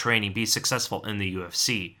MMA training, be successful in the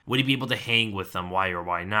UFC? Would he be able to hang with them? Why or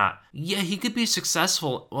why not? Yeah, he could be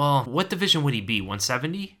successful. Well, what division would he be?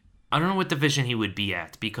 170? I don't know what division he would be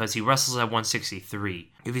at because he wrestles at 163.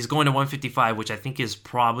 If he's going to 155, which I think is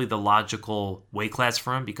probably the logical weight class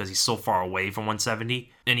for him because he's so far away from 170,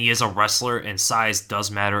 and he is a wrestler and size does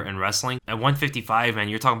matter in wrestling. At 155, man,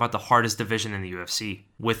 you're talking about the hardest division in the UFC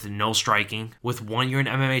with no striking, with 1 year in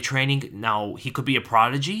MMA training. Now, he could be a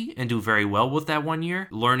prodigy and do very well with that 1 year,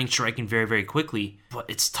 learning striking very, very quickly, but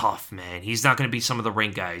it's tough, man. He's not going to be some of the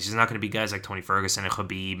ranked guys. He's not going to be guys like Tony Ferguson and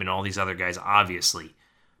Khabib and all these other guys, obviously.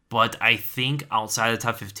 But I think outside the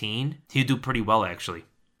top 15, he'd do pretty well, actually.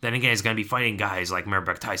 Then again, he's going to be fighting guys like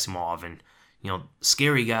Mirbek Taisimov and,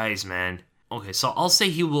 scary guys, man. Okay, so I'll say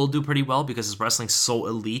he will do pretty well because his wrestling's so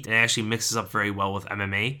elite and it actually mixes up very well with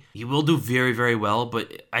MMA. He will do very, very well,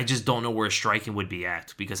 but I just don't know where his striking would be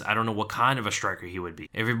at because I don't know what kind of a striker he would be.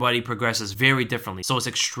 Everybody progresses very differently, so it's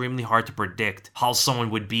extremely hard to predict how someone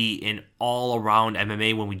would be in all-around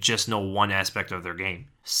MMA when we just know one aspect of their game.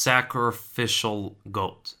 Sacrificial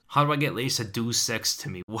GOAT. How do I get ladies to do sex to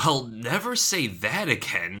me? Well, never say that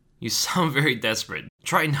again. You sound very desperate.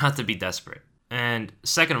 Try not to be desperate. And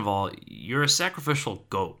second of all, you're a sacrificial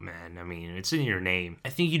GOAT, man. I mean, it's in your name. I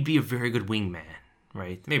think you'd be a very good wingman,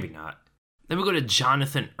 right? Maybe not. Then we go to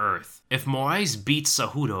Jonathan Earth. If Moraes beats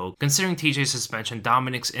Cejudo, considering TJ's suspension,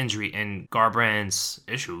 Dominic's injury, and Garbrandt's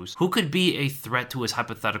issues, who could be a threat to his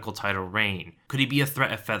hypothetical title reign? Could he be a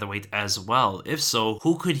threat at featherweight as well? If so,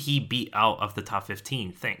 who could he beat out of the top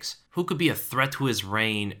 15? Thanks. Who could be a threat to his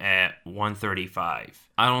reign at 135?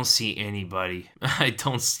 I don't see anybody. I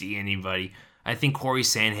don't see anybody. I think Corey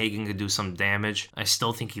Sandhagen could do some damage. I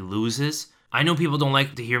still think he loses. I know people don't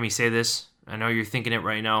like to hear me say this. I know you're thinking it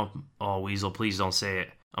right now. Oh, Weasel, please don't say it.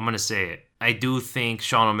 I'm going to say it. I do think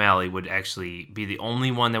Sean O'Malley would actually be the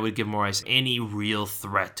only one that would give Moraes any real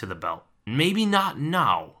threat to the belt. Maybe not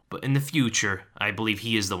now, but in the future, I believe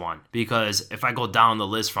he is the one. Because if I go down the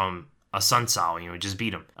list from a Sun Tzu, just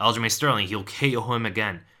beat him. Aljamain Sterling, he'll KO him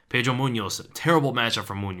again. Pedro Munoz, terrible matchup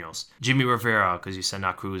for Munoz. Jimmy Rivera, because you said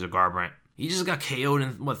not Cruz or Garbrandt. He just got KO'd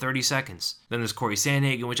in, 30 seconds. Then there's Corey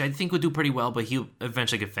Sandhagen, which I think would do pretty well, but he'll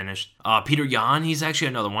eventually get finished. Peter Yan, he's actually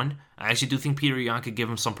another one. I actually do think Peter Yan could give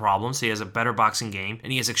him some problems. He has a better boxing game,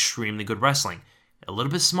 and he has extremely good wrestling. A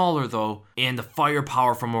little bit smaller, though, and the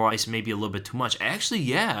firepower from Moraes may be a little bit too much. Actually,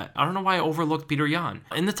 yeah, I don't know why I overlooked Peter Yan.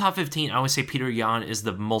 In the top 15, I would say Peter Yan is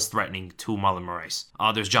the most threatening to Marlon Moraes.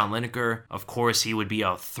 There's John Lineker. Of course, he would be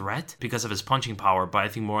a threat because of his punching power, but I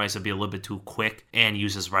think Moraes would be a little bit too quick and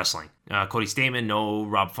use his wrestling. Cody Stamann, no.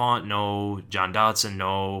 Rob Font, no. John Dodson,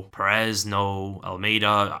 no. Perez, no.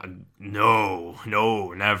 Almeida,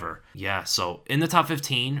 no, never. Yeah, so in the top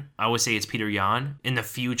 15, I would say it's Peter Yan. In the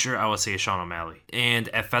future, I would say it's Sean O'Malley. And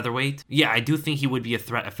at featherweight, yeah, I do think he would be a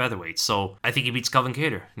threat at featherweight. So I think he beats Kelvin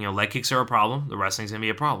Kattar. Leg kicks are a problem. The wrestling's going to be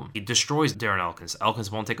a problem. He destroys Darren Elkins.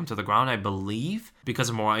 Elkins won't take him to the ground, I believe, because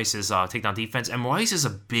of Moraes' takedown defense. And Moraes is a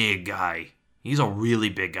big guy. He's a really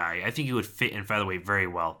big guy. I think he would fit in featherweight very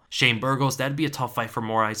well. Shane Burgos, that'd be a tough fight for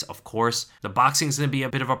Moraes, of course. The boxing's going to be a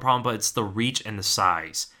bit of a problem, but it's the reach and the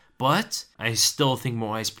size. But I still think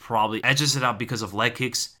Moraes probably edges it out because of leg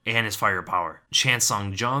kicks and his firepower. Chan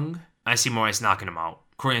Sung Jung, I see Moraes knocking him out.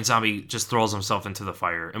 Korean Zombie just throws himself into the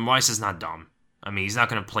fire. And Moraes is not dumb. I mean, he's not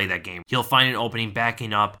going to play that game. He'll find an opening,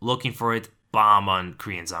 backing up, looking for it. Bomb on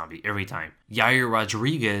Korean Zombie every time. Yair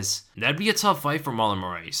Rodriguez, that'd be a tough fight for Marlon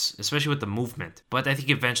Moraes, especially with the movement. But I think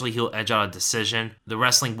eventually he'll edge out a decision. The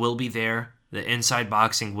wrestling will be there. The inside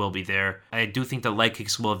boxing will be there. I do think the leg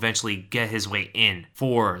kicks will eventually get his way in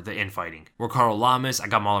for the infighting. Ricardo Lamas, I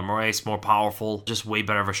got Marlon Moraes, more powerful, just way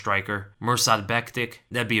better of a striker. Mirsad Bektik,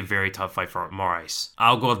 that'd be a very tough fight for Moraes.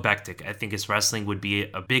 I'll go with Bektik. I think his wrestling would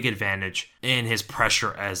be a big advantage in his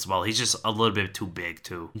pressure as well. He's just a little bit too big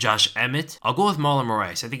too. Josh Emmett, I'll go with Marlon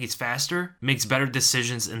Moraes. I think he's faster, makes better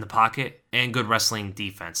decisions in the pocket, and good wrestling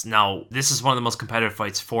defense. Now, this is one of the most competitive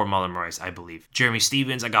fights for Marlon Moraes, I believe. Jeremy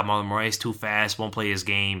Stevens, I got Marlon Moraes, too fast, won't play his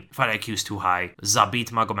game. Fight IQ's too high.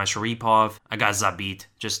 Zabit Magomedov, I got Zabit,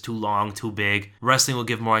 just too long, too big. Wrestling will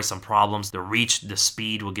give Moraes some problems. The reach, the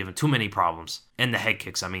speed will give him too many problems. And the head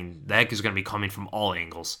kicks, I mean, the head kick is going to be coming from all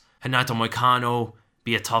angles. Renato Moicano,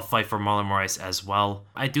 be a tough fight for Marlon Moraes as well.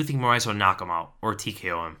 I do think Moraes will knock him out or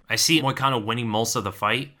TKO him. I see Moicano winning most of the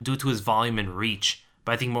fight due to his volume and reach.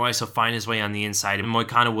 But I think Moraes will find his way on the inside, and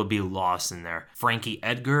Moicano will be lost in there. Frankie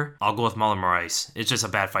Edgar, I'll go with Marlon Moraes. It's just a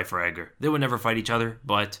bad fight for Edgar. They would never fight each other,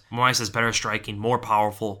 but Moraes has better striking, more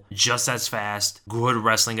powerful, just as fast, good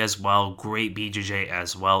wrestling as well, great BJJ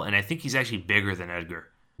as well, and I think he's actually bigger than Edgar.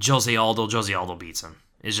 Jose Aldo beats him.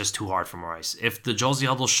 It's just too hard for Moraes. If the Jose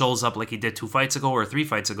Aldo shows up like he did 2 fights ago or 3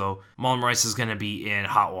 fights ago, Marlon Moraes is going to be in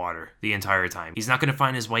hot water the entire time. He's not going to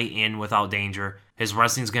find his way in without danger. His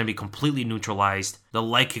wrestling is going to be completely neutralized. The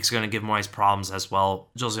leg kick's going to give Moraes problems as well.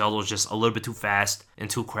 Jose Aldo is just a little bit too fast and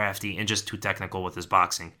too crafty and just too technical with his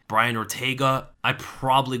boxing. Brian Ortega, I'd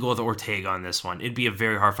probably go with Ortega on this one. It'd be a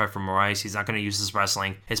very hard fight for Moraes. He's not going to use his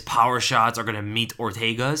wrestling. His power shots are going to meet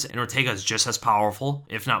Ortega's, and Ortega is just as powerful,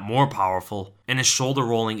 if not more powerful. And his shoulder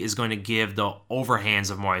rolling is going to give the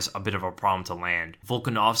overhands of Moraes a bit of a problem to land.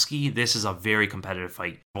 Volkanovski, this is a very competitive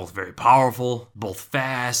fight. Both very powerful, both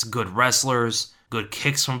fast, good wrestlers. Good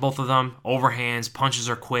kicks from both of them. Overhands, punches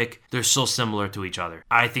are quick. They're so similar to each other.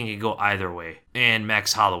 I think it could go either way. And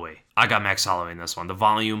Max Holloway. I got Max Holloway in this one. The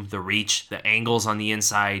volume, the reach, the angles on the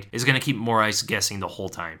inside is going to keep Moraes guessing the whole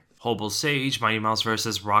time. Hobo Sage, Mighty Mouse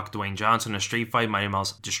versus Rock Dwayne Johnson in a street fight. Mighty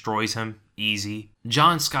Mouse destroys him. Easy.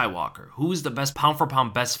 John Skywalker. Who is the best pound for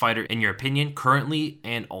pound best fighter in your opinion, currently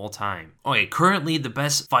and all time? Okay, currently the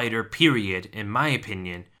best fighter, period, in my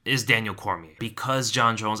opinion, is Daniel Cormier. Because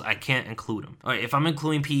John Jones, I can't include him. Alright, if I'm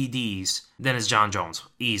including PEDs, then it's John Jones,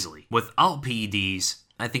 easily. Without PEDs,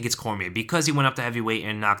 I think it's Cormier, because he went up to heavyweight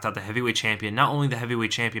and knocked out the heavyweight champion, not only the heavyweight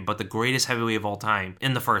champion, but the greatest heavyweight of all time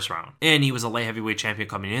in the first round. And he was a light heavyweight champion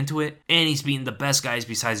coming into it, and he's beaten the best guys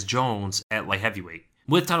besides Jones at light heavyweight,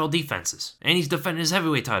 with title defenses. And he's defending his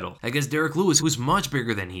heavyweight title against Derek Lewis, who's much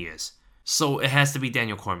bigger than he is. So it has to be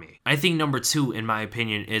Daniel Cormier. I think number 2, in my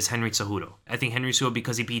opinion, is Henry Cejudo. I think Henry Cejudo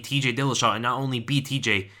because he beat TJ Dillashaw, and not only beat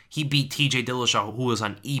TJ, he beat TJ Dillashaw, who was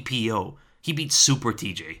on EPO. He beat Super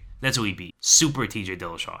TJ. That's who he beat. Super TJ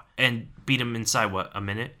Dillashaw. And beat him inside, a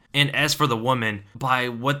minute? And as for the woman, by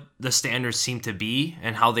what the standards seem to be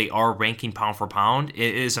and how they are ranking pound for pound,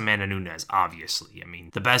 it is Amanda Nunes, obviously. I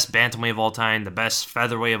mean, the best bantamweight of all time, the best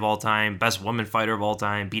featherweight of all time, best woman fighter of all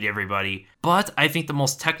time, beat everybody. But I think the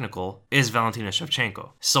most technical is Valentina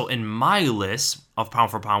Shevchenko. So in my list of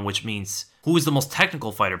pound for pound, which means who is the most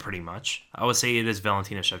technical fighter pretty much, I would say it is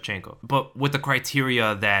Valentina Shevchenko. But with the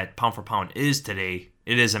criteria that pound for pound is today,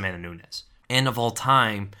 it is Amanda Nunes. And of all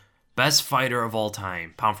time, Best fighter of all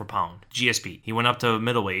time, pound for pound, GSP. He went up to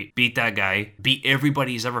middleweight, beat that guy, beat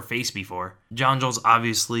everybody he's ever faced before. Jon Jones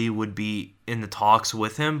obviously would be in the talks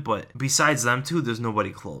with him, but besides them two, there's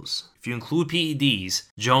nobody close. If you include PEDs,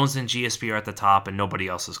 Jones and GSP are at the top and nobody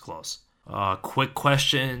else is close. Quick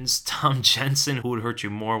questions. Tom Jensen, who would hurt you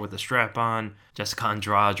more with a strap on? Jessica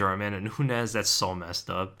Andrade or Amanda Nunes? That's so messed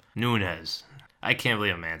up. Nunes. I can't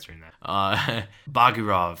believe I'm answering that.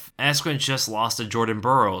 Bagirov. Askren just lost to Jordan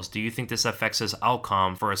Burroughs. Do you think this affects his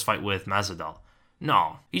outcome for his fight with Masvidal?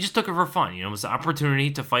 No. He just took it for fun. It was an opportunity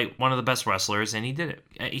to fight one of the best wrestlers, and he did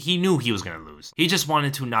it. He knew he was going to lose. He just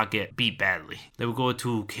wanted to not get beat badly. Then we'll go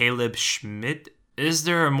to Caleb Schmidt. Is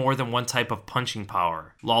there more than one type of punching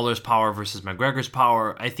power? Lawler's power versus McGregor's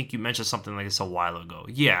power? I think you mentioned something like this a while ago.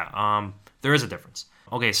 Yeah, there is a difference.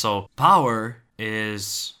 Okay, so power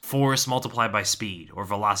is force multiplied by speed or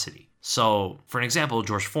velocity. So, for an example,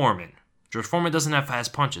 George Foreman. George Foreman doesn't have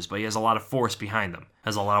fast punches, but he has a lot of force behind them.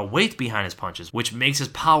 Has a lot of weight behind his punches, which makes his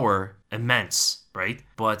power immense, right?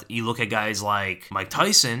 But you look at guys like Mike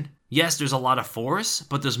Tyson, yes, there's a lot of force,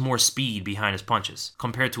 but there's more speed behind his punches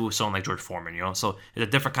compared to someone like George Foreman, So it's a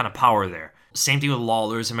different kind of power there. Same thing with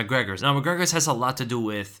Lawler's and McGregor's. Now, McGregor's has a lot to do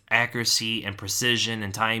with accuracy and precision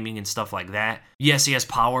and timing and stuff like that. Yes, he has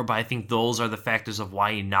power, but I think those are the factors of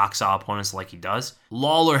why he knocks out opponents like he does.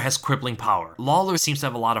 Lawler has crippling power. Lawler seems to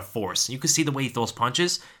have a lot of force. You can see the way he throws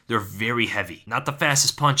punches. They're very heavy. Not the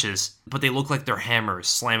fastest punches, but they look like they're hammers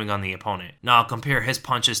slamming on the opponent. Now, compare his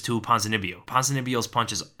punches to Ponzinibbio. Ponzinibbio's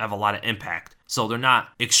punches have a lot of impact. So they're not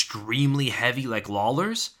extremely heavy like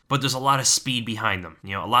Lawler's, but there's a lot of speed behind them.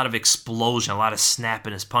 A lot of explosion, a lot of snap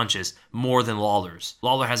in his punches, more than Lawler's.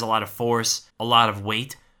 Lawler has a lot of force, a lot of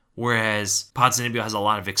weight, whereas Ponzinibbio has a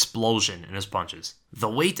lot of explosion in his punches. The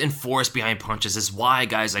weight and force behind punches is why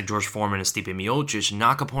guys like George Foreman and Stipe Miocic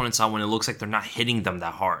knock opponents out when it looks like they're not hitting them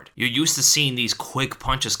that hard. You're used to seeing these quick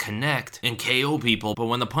punches connect and KO people, but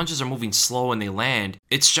when the punches are moving slow and they land,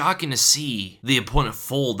 it's shocking to see the opponent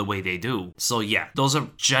fold the way they do. So yeah, those are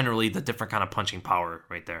generally the different kind of punching power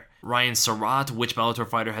right there. Ryan Surratt, which Bellator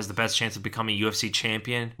fighter has the best chance of becoming UFC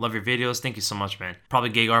champion? Love your videos. Thank you so much, man.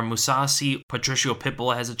 Probably Gegard Mousasi. Patricio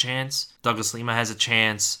Pitbull has a chance. Douglas Lima has a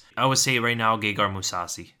chance. I would say right now, Gegard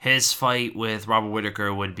Mousasi. His fight with Robert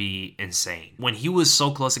Whittaker would be insane. When he was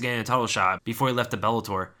so close to getting a title shot before he left the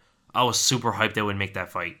Bellator, I was super hyped they would make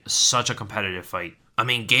that fight. Such a competitive fight. I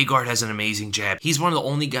mean, Gegard has an amazing jab. He's one of the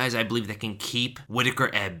only guys I believe that can keep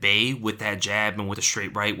Whittaker at bay with that jab and with a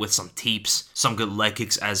straight right, with some teeps, some good leg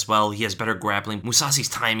kicks as well. He has better grappling. Mousasi's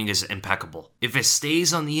timing is impeccable. If it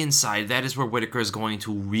stays on the inside, that is where Whittaker is going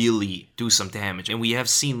to really do some damage. And we have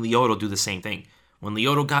seen Lyoto do the same thing. When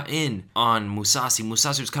Lyoto got in on Mousasi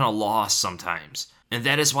was kind of lost sometimes. And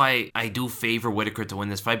that is why I do favor Whittaker to win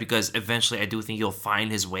this fight, because eventually I do think he'll find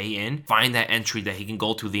his way in, find that entry that he can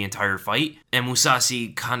go to the entire fight, and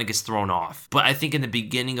Mousasi kind of gets thrown off. But I think in the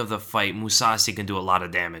beginning of the fight, Mousasi can do a lot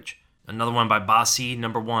of damage. Another one by Basi,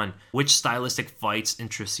 number 1. Which stylistic fights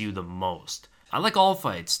interest you the most? I like all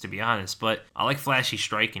fights, to be honest, but I like flashy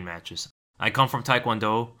striking matches. I come from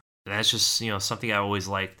Taekwondo, and that's just, something I always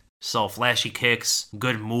liked. So flashy kicks,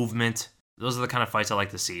 good movement, those are the kind of fights I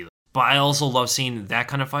like to see. But I also love seeing that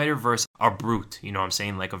kind of fighter versus a brute,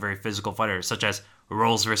 like a very physical fighter, such as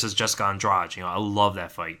Rose versus Jessica Andrade. I love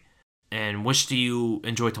that fight. And which do you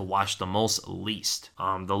enjoy to watch the most, least?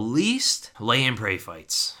 The least? Lay and pray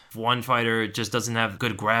fights. If one fighter just doesn't have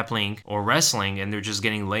good grappling or wrestling and they're just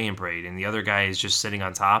getting lay and prayed and the other guy is just sitting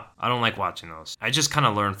on top, I don't like watching those. I just kind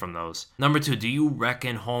of learn from those. Number 2, do you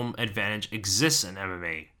reckon home advantage exists in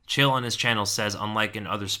MMA? Chill on his channel says, unlike in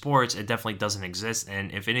other sports, it definitely doesn't exist,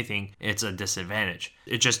 and if anything, it's a disadvantage.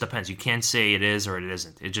 It just depends. You can't say it is or it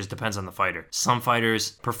isn't. It just depends on the fighter. Some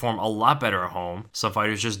fighters perform a lot better at home. Some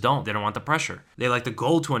fighters just don't. They don't want the pressure. They like to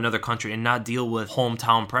go to another country and not deal with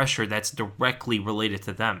hometown pressure that's directly related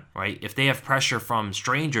to them, right? If they have pressure from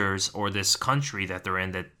strangers or this country that they're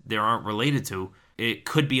in that they aren't related to, it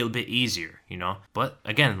could be a bit easier, But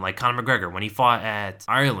again, like Conor McGregor, when he fought at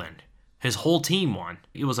Ireland, his whole team won.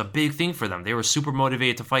 It was a big thing for them. They were super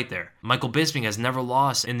motivated to fight there. Michael Bisping has never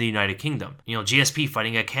lost in the United Kingdom. GSP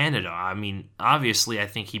fighting at Canada. I mean, obviously, I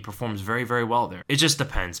think he performs very, very well there. It just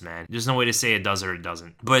depends, man. There's no way to say it does or it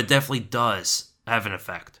doesn't. But it definitely does have an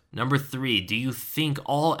effect. Number 3, do you think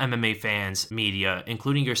all MMA fans, media,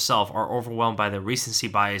 including yourself, are overwhelmed by the recency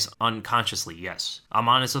bias unconsciously? Yes. I'm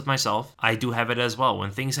honest with myself. I do have it as well.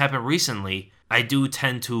 When things happen recently, I do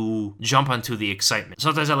tend to jump onto the excitement.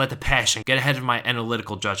 Sometimes I let the passion get ahead of my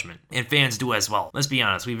analytical judgment. And fans do as well. Let's be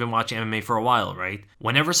honest, we've been watching MMA for a while, right?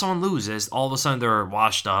 Whenever someone loses, all of a sudden they're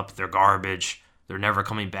washed up, they're garbage, They're never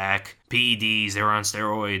coming back. PEDs, they were on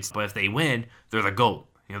steroids. But if they win, they're the GOAT.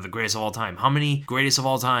 The greatest of all time. How many greatest of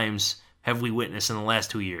all times have we witnessed in the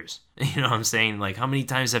last 2 years? You know what I'm saying? Like, how many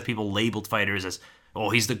times have people labeled fighters as, oh,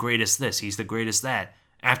 he's the greatest this, he's the greatest that,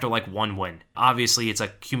 after like one win? Obviously, it's a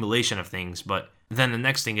accumulation of things, but then the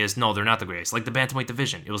next thing is, no, they're not the greatest. Like the bantamweight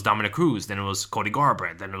division. It was Dominic Cruz, then it was Cody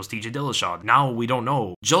Garbrandt, then it was TJ Dillashaw. Now we don't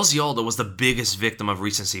know. Jose Aldo was the biggest victim of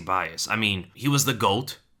recency bias. I mean, he was the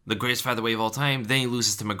GOAT, the greatest featherweight of all time, then he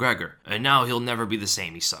loses to McGregor. And now he'll never be the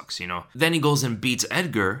same, he sucks, Then he goes and beats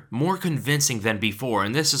Edgar, more convincing than before,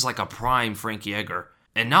 and this is like a prime Frankie Edgar.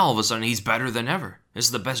 And now all of a sudden he's better than ever. This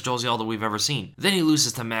is the best Jose Aldo we've ever seen. Then he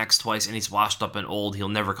loses to Max twice and he's washed up and old. He'll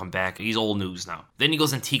never come back. He's old news now. Then he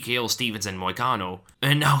goes and TKO Stevens and Moicano,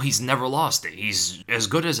 and now he's never lost it. He's as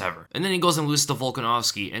good as ever. And then he goes and loses to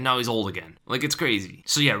Volkanovski, and now he's old again. Like, it's crazy.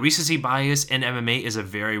 So yeah, recency bias in MMA is a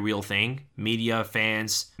very real thing. Media,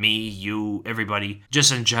 fans, me, you, everybody.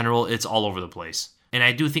 Just in general, it's all over the place. And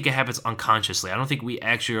I do think it happens unconsciously. I don't think we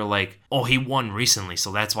actually are like, oh, he won recently,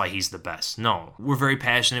 so that's why he's the best. No, we're very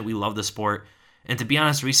passionate. We love the sport. And to be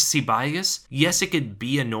honest, recency bias, yes, it could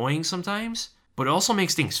be annoying sometimes, but it also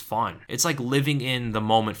makes things fun. It's like living in the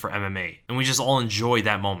moment for MMA, and we just all enjoy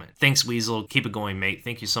that moment. Thanks, Weasel. Keep it going, mate.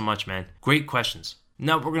 Thank you so much, man. Great questions.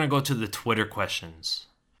 Now we're going to go to the Twitter questions.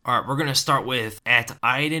 All right, we're going to start with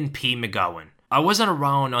 @Aiden P. McGowan. I wasn't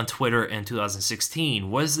around on Twitter in 2016.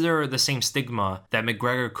 Was there the same stigma that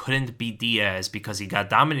McGregor couldn't beat Diaz because he got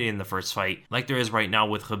dominated in the first fight, like there is right now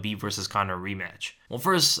with Khabib versus Conor rematch? Well,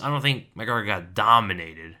 first, I don't think McGregor got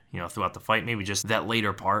dominated, throughout the fight. Maybe just that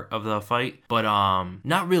later part of the fight. But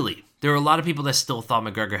not really. There were a lot of people that still thought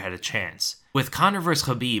McGregor had a chance. With Conor versus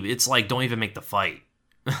Khabib, it's like, don't even make the fight.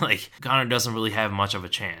 Like, Conor doesn't really have much of a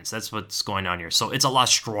chance. That's what's going on here. So it's a lot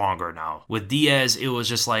stronger now. With Diaz, it was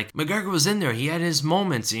just like, McGregor was in there. He had his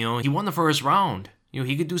moments, he won the first round.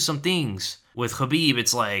 He could do some things. With Khabib,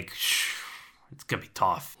 it's like, it's gonna be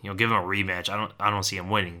tough. Give him a rematch. I don't see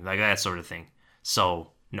him winning. Like, that sort of thing.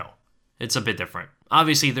 So, no. It's a bit different.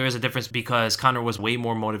 Obviously, there is a difference because Conor was way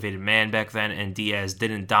more motivated man back then, and Diaz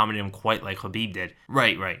didn't dominate him quite like Khabib did.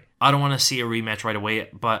 Right. I don't want to see a rematch right away,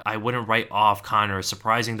 but I wouldn't write off Conor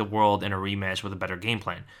surprising the world in a rematch with a better game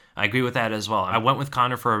plan. I agree with that as well. I went with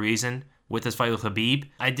Conor for a reason with his fight with Khabib.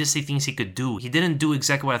 I did see things he could do. He didn't do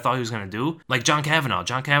exactly what I thought he was going to do. Like John Kavanagh.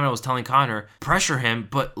 John Kavanagh was telling Conor, pressure him,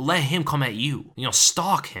 but let him come at you.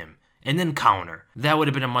 Stalk him. And then counter. That would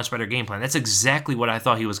have been a much better game plan. That's exactly what I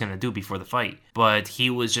thought he was going to do before the fight. But he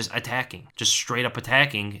was just attacking. Just straight up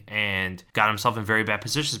attacking and got himself in very bad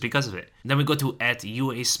positions because of it. Then we go to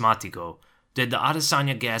 @UA Smatico. Did the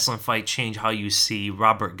Adesanya Gastelum fight change how you see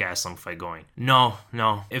Robert Gastelum fight going? No.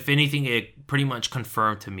 If anything, it pretty much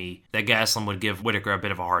confirmed to me that Gastelum would give Whittaker a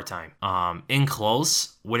bit of a hard time. In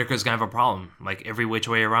close, Whittaker's gonna have a problem, like every which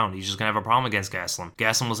way around. He's just gonna have a problem against Gastelum.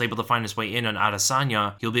 Gastelum was able to find his way in on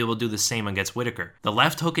Adesanya. He'll be able to do the same against Whittaker. The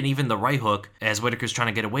left hook and even the right hook, as Whittaker's trying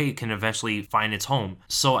to get away, can eventually find its home.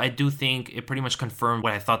 So I do think it pretty much confirmed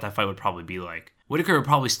what I thought that fight would probably be like. Whittaker would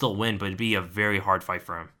probably still win, but it'd be a very hard fight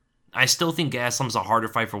for him. I still think Gastelum's a harder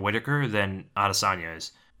fight for Whittaker than Adesanya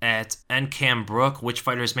is. @NCam Brook, which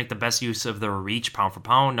fighters make the best use of their reach pound for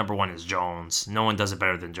pound? Number one is Jones. No one does it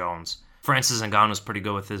better than Jones. Francis Ngannou's pretty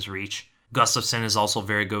good with his reach. Gustafsson is also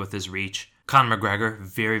very good with his reach. Conor McGregor,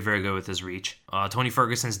 very, very good with his reach. Tony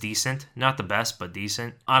Ferguson's decent. Not the best, but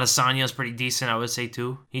decent. Adesanya's pretty decent, I would say,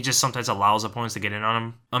 too. He just sometimes allows opponents to get in on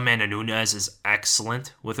him. Amanda Nunes is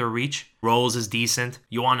excellent with her reach. Rose is decent.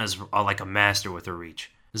 Joanna's like a master with her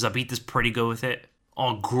reach. Zabita's pretty good with it.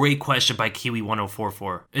 Oh, great question by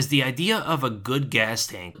Kiwi1044. Is the idea of a good gas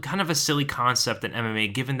tank kind of a silly concept in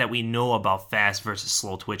MMA given that we know about fast versus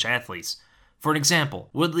slow twitch athletes? For an example,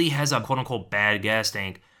 Woodley has a quote-unquote bad gas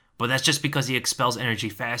tank, but that's just because he expels energy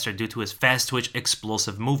faster due to his fast twitch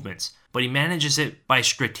explosive movements. But he manages it by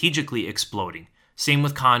strategically exploding. Same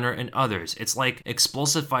with Conor and others. It's like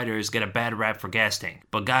explosive fighters get a bad rap for gas tank,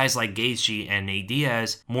 but guys like Gaethje and Nate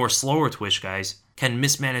Diaz, more slower twitch guys, can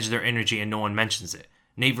mismanage their energy and no one mentions it.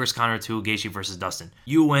 Nate versus Conor 2, Gaethje versus Dustin.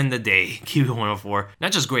 You win the day, Kiwi104.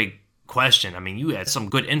 Not just great question, I mean, you had some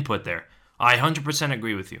good input there. I 100%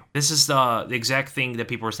 agree with you. This is the exact thing that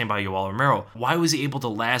people were saying about Yoel Romero. Why was he able to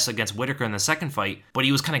last against Whittaker in the second fight, but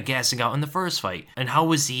he was kind of gassing out in the first fight? And how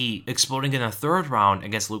was he exploding in the third round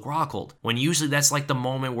against Luke Rockhold? When usually that's like the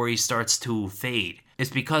moment where he starts to fade. It's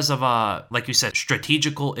because of, like you said,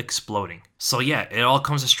 strategical exploding. So yeah, it all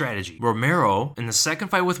comes to strategy. Romero, in the second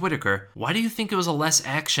fight with Whittaker, why do you think it was a less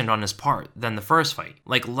action on his part than the first fight?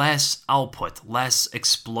 Like less output, less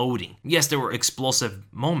exploding. Yes, there were explosive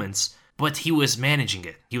moments, but he was managing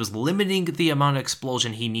it. He was limiting the amount of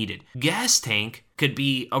explosion he needed. Gas Tank could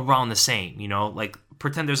be around the same, like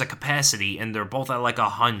pretend there's a capacity and they're both at like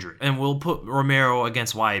 100. And we'll put Romero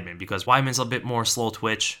against Weidman because Weidman's a bit more slow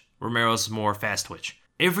twitch, Romero's more fast twitch.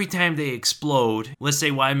 Every time they explode, let's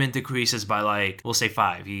say Weidman decreases by we'll say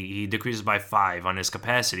 5. He decreases by 5 on his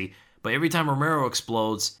capacity. But every time Romero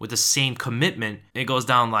explodes with the same commitment, it goes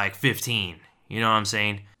down 15. You know what I'm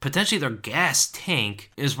saying? Potentially their gas tank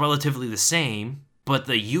is relatively the same, but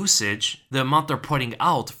the usage, the amount they're putting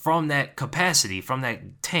out from that capacity, from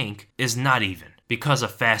that tank, is not even because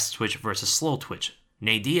of fast twitch versus slow twitch.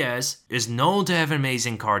 Nate Diaz is known to have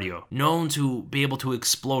amazing cardio, known to be able to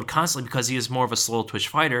explode constantly because he is more of a slow twitch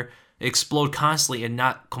fighter, explode constantly and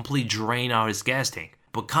not completely drain out his gas tank.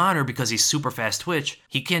 But Conor, because he's super fast twitch,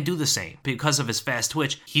 he can't do the same. Because of his fast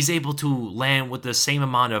twitch, he's able to land with the same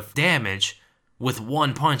amount of damage with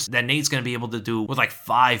one punch that Nate's going to be able to do with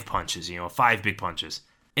 5 punches, 5 big punches.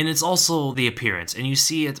 And it's also the appearance, and you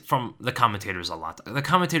see it from the commentators a lot. The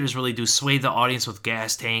commentators really do sway the audience with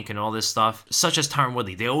gas tank and all this stuff, such as Tyron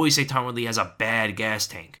Woodley. They always say Tyron Woodley has a bad gas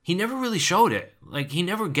tank. He never really showed it. He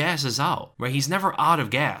never gasses out, right? He's never out of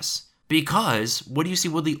gas. Because, what do you see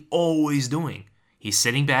Woodley always doing? He's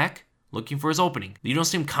sitting back, looking for his opening. You don't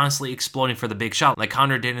see him constantly exploding for the big shot like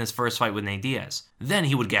Conor did in his first fight with Nate Diaz. Then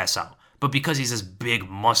he would gas out. But because he's this big,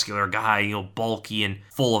 muscular guy, bulky and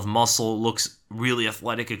full of muscle, looks really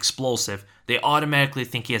athletic, explosive, they automatically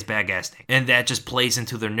think he has bad gas tank. And that just plays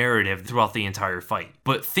into their narrative throughout the entire fight.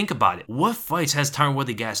 But think about it. What fights has Tyron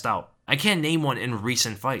Woodley gassed out? I can't name one in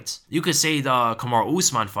recent fights. You could say the Kamaru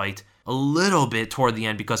Usman fight a little bit toward the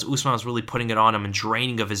end because Usman was really putting it on him and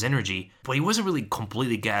draining of his energy, but he wasn't really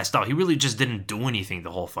completely gassed out. He really just didn't do anything the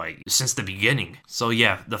whole fight since the beginning. So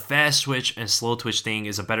yeah, the fast twitch and slow twitch thing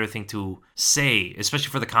is a better thing to say, especially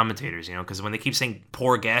for the commentators, because when they keep saying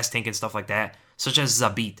poor gas tank and stuff like that, such as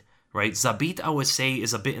Zabit, right? Zabit, I would say,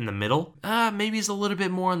 is a bit in the middle. Maybe he's a little bit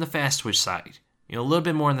more on the fast twitch side. A little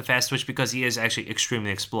bit more in the fast twitch because he is actually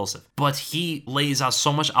extremely explosive. But he lays out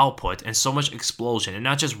so much output and so much explosion, and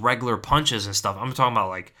not just regular punches and stuff. I'm talking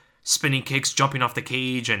about spinning kicks, jumping off the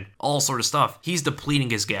cage, and all sort of stuff. He's depleting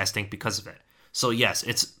his gas tank because of it. So yes,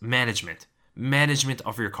 it's management. Management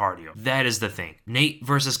of your cardio. That is the thing. Nate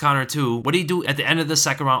versus Conor 2. What did he do at the end of the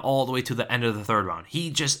second round all the way to the end of the third round? He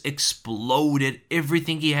just exploded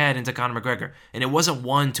everything he had into Conor McGregor. And it wasn't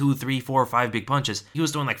 1, 2, 3, 4, 5 big punches. He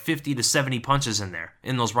was doing 50 to 70 punches in there,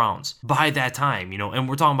 in those rounds. By that time, and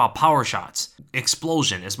we're talking about power shots.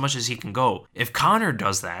 Explosion, as much as he can go. If Conor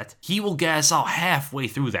does that, he will gas out halfway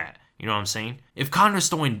through that. You know what I'm saying? If Conor's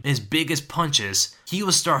throwing his biggest punches, he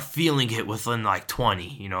will start feeling it within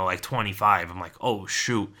 20, 25. I'm like, oh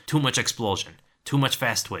shoot, too much explosion, too much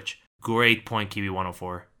fast twitch. Great point,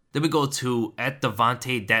 Kiwi104. Then we go to at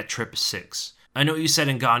Devontae Dat Trip 6. I know you said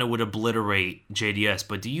Ngannou would obliterate JDS,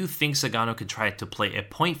 but do you think Ngannou could try to play a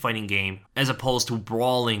point fighting game as opposed to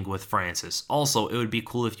brawling with Francis? Also, it would be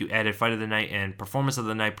cool if you added Fight of the Night and Performance of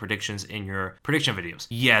the Night predictions in your prediction videos.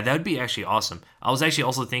 Yeah, that would be actually awesome. I was actually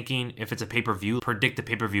also thinking if it's a pay-per-view, predict the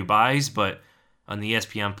pay-per-view buys, but on the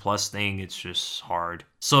ESPN Plus thing, it's just hard.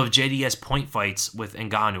 So if JDS point fights with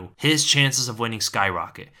Ngannou, his chances of winning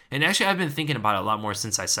skyrocket. And actually, I've been thinking about it a lot more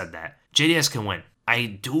since I said that. JDS can win. I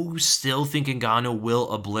do still think Ngannou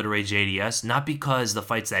will obliterate JDS, not because the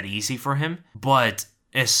fight's that easy for him, but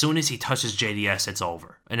as soon as he touches JDS, it's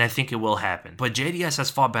over. And I think it will happen. But JDS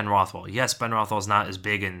has fought Ben Rothwell. Yes, Ben Rothwell's not as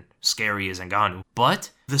big and scary as Ngannou,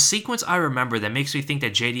 but the sequence I remember that makes me think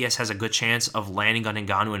that JDS has a good chance of landing on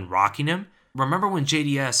Ngannou and rocking him, remember when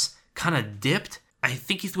JDS kind of dipped? I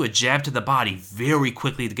think he threw a jab to the body very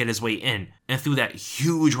quickly to get his way in and threw that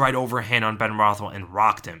huge right overhand on Ben Rothwell and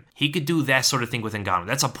rocked him. He could do that sort of thing with Ngannou.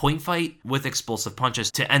 That's a point fight with explosive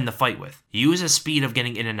punches to end the fight with. Use his speed of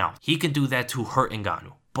getting in and out. He can do that to hurt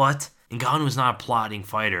Ngannou. But Ngannou is not a plodding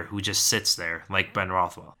fighter who just sits there like Ben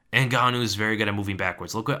Rothwell. Ngannou is very good at moving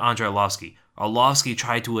backwards. Look at Andrei Arlovski. Arlovski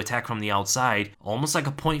tried to attack from the outside, almost like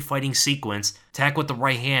a point fighting sequence, attack with the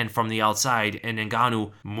right hand from the outside, and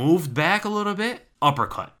Ngannou moved back a little bit,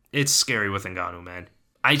 uppercut. It's scary with Ngannou, man.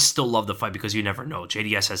 I still love the fight because you never know.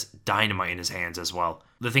 JDS has dynamite in his hands as well.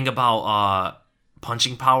 The thing about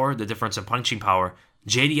punching power, the difference in punching power,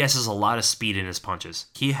 JDS has a lot of speed in his punches.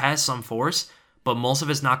 He has some force, but most of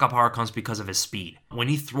his knockout power comes because of his speed. When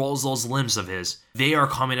he throws those limbs of his, they are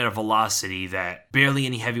coming at a velocity that barely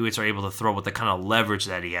any heavyweights are able to throw with the kind of leverage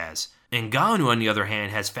that he has. Ngannou, on the other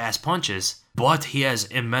hand, has fast punches, but he has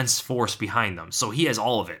immense force behind them, so he has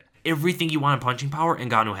all of it. Everything you want in punching power,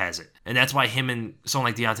 Ngannou has it. And that's why him and someone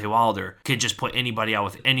like Deontay Wilder could just put anybody out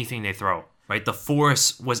with anything they throw. right? The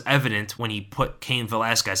force was evident when he put Cain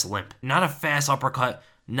Velasquez limp. Not a fast uppercut,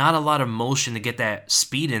 not a lot of motion to get that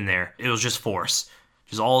speed in there. It was just force.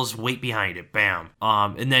 Just all his weight behind it. Bam.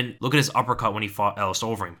 And then look at his uppercut when he fought Ellis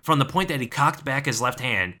Overeem. From the point that he cocked back his left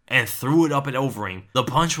hand and threw it up at Overeem, the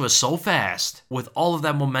punch was so fast with all of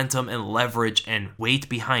that momentum and leverage and weight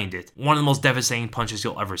behind it. One of the most devastating punches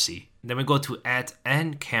you'll ever see. Then we go to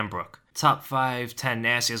 @NCambrook. Top 5, 10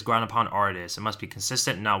 nastiest ground and pound artists. It must be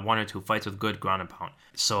consistent, not 1 or 2 fights with good ground and pound.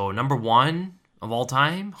 So number 1 of all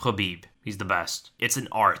time, Khabib. He's the best. It's an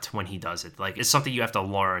art when he does it. Like, it's something you have to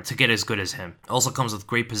learn to get as good as him. Also comes with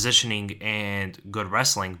great positioning and good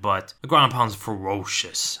wrestling, but the ground and pound is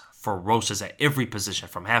ferocious. Ferocious at every position,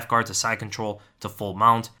 from half guard to side control to full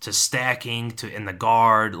mount to stacking to in the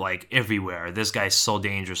guard, like everywhere. This guy's so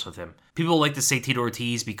dangerous with him. People like to say Tito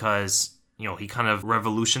Ortiz because, you know, he kind of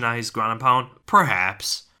revolutionized ground and pound.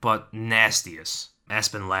 Perhaps, but nastiest.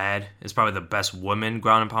 Aspen Ladd is probably the best woman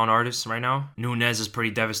ground and pound artist right now. Nunes is pretty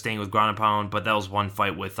devastating with ground and pound, but that was one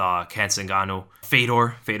fight with Kat Zingano.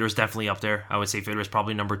 Fedor's definitely up there. I would say Fedor's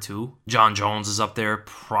probably number 2. John Jones is up there,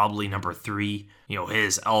 probably number 3. You know,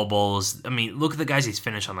 his elbows. I mean, look at the guys he's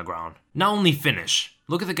finished on the ground. Not only finish,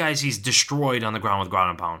 look at the guys he's destroyed on the ground with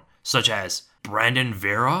ground and pound, such as Brandon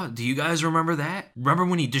Vera. Do you guys remember that? Remember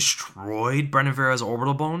when he destroyed Brandon Vera's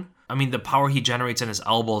orbital bone? I mean, the power he generates in his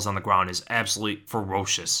elbows on the ground is absolutely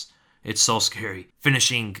ferocious. It's so scary.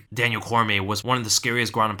 Finishing Daniel Cormier was one of the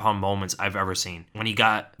scariest ground and pound moments I've ever seen. When he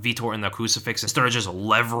got Vitor in the crucifix and started just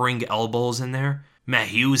levering elbows in there. Matt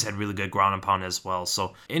Hughes had really good ground and pound as well.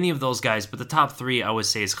 So any of those guys, but the top 3 I would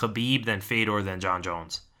say is Khabib, then Fedor, then John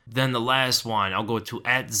Jones. Then the last one, I'll go to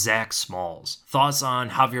 @Zach Smalls. Thoughts on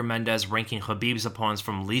Javier Mendez ranking Khabib's opponents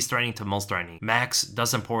from least threatening to most threatening. Max,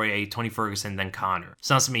 Dustin Poirier, Tony Ferguson, then Conor.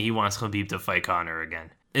 Sounds to me he wants Khabib to fight Conor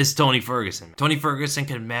again. It's Tony Ferguson. Tony Ferguson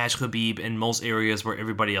can match Khabib in most areas where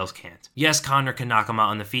everybody else can't. Yes, Conor can knock him out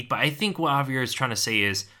on the feet, but I think what Javier is trying to say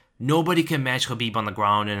is nobody can match Khabib on the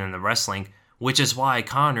ground and in the wrestling, which is why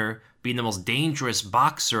Conor, being the most dangerous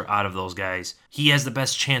boxer out of those guys, he has the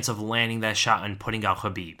best chance of landing that shot and putting out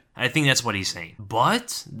Khabib. I think that's what he's saying.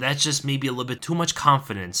 But that's just maybe a little bit too much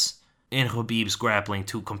confidence in Khabib's grappling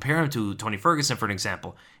to compare him to Tony Ferguson, for an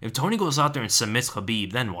example. If Tony goes out there and submits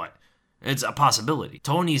Khabib, then what? It's a possibility.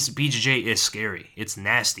 Tony's BJJ is scary. It's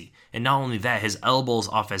nasty. And not only that, his elbows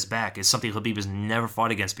off his back is something Khabib has never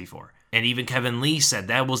fought against before. And even Kevin Lee said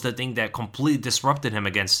that was the thing that completely disrupted him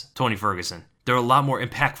against Tony Ferguson. They're a lot more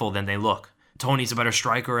impactful than they look. Tony's a better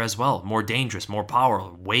striker as well. More dangerous, more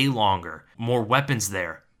power, way longer. More weapons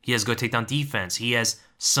there. He has good takedown defense. He has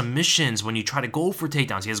submissions when you try to go for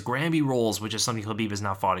takedowns. He has Granby rolls, which is something Khabib has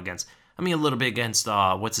not fought against. I mean, a little bit against,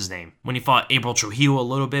 what's his name? When he fought Abel Trujillo a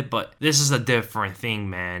little bit, but this is a different thing,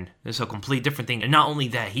 man. This is a complete different thing. And not only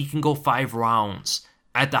that, he can go 5 rounds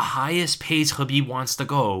at the highest pace Khabib wants to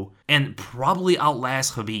go and probably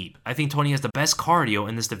outlast Khabib. I think Tony has the best cardio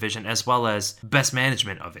in this division as well as best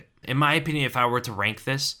management of it. In my opinion, if I were to rank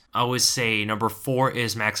this, I would say number 4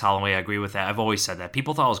 is Max Holloway. I agree with that. I've always said that.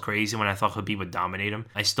 People thought I was crazy when I thought Khabib would dominate him.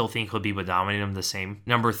 I still think Khabib would dominate him the same.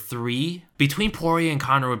 Number 3, between Poirier and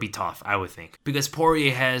Conor would be tough, I would think. Because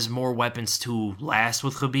Poirier has more weapons to last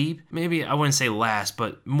with Khabib. Maybe, I wouldn't say last,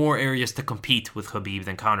 but more areas to compete with Khabib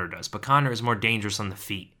than Conor does. But Conor is more dangerous on the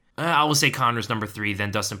feet. I would say Conor's number 3,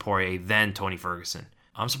 then Dustin Poirier, then Tony Ferguson.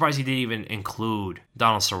 I'm surprised he didn't even include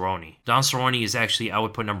Donald Cerrone. Donald Cerrone is actually, I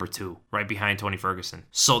would put number 2, right behind Tony Ferguson.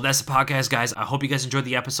 So that's the podcast, guys. I hope you guys enjoyed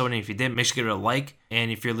the episode, and if you did, make sure to give it a like.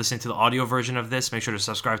 And if you're listening to the audio version of this, make sure to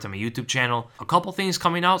subscribe to my YouTube channel. A couple things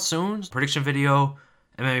coming out soon. Prediction video,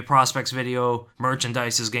 MMA prospects video,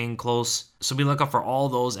 merchandise is getting close. So be looking out for all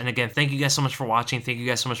those. And again, thank you guys so much for watching. Thank you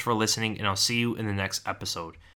guys so much for listening, and I'll see you in the next episode.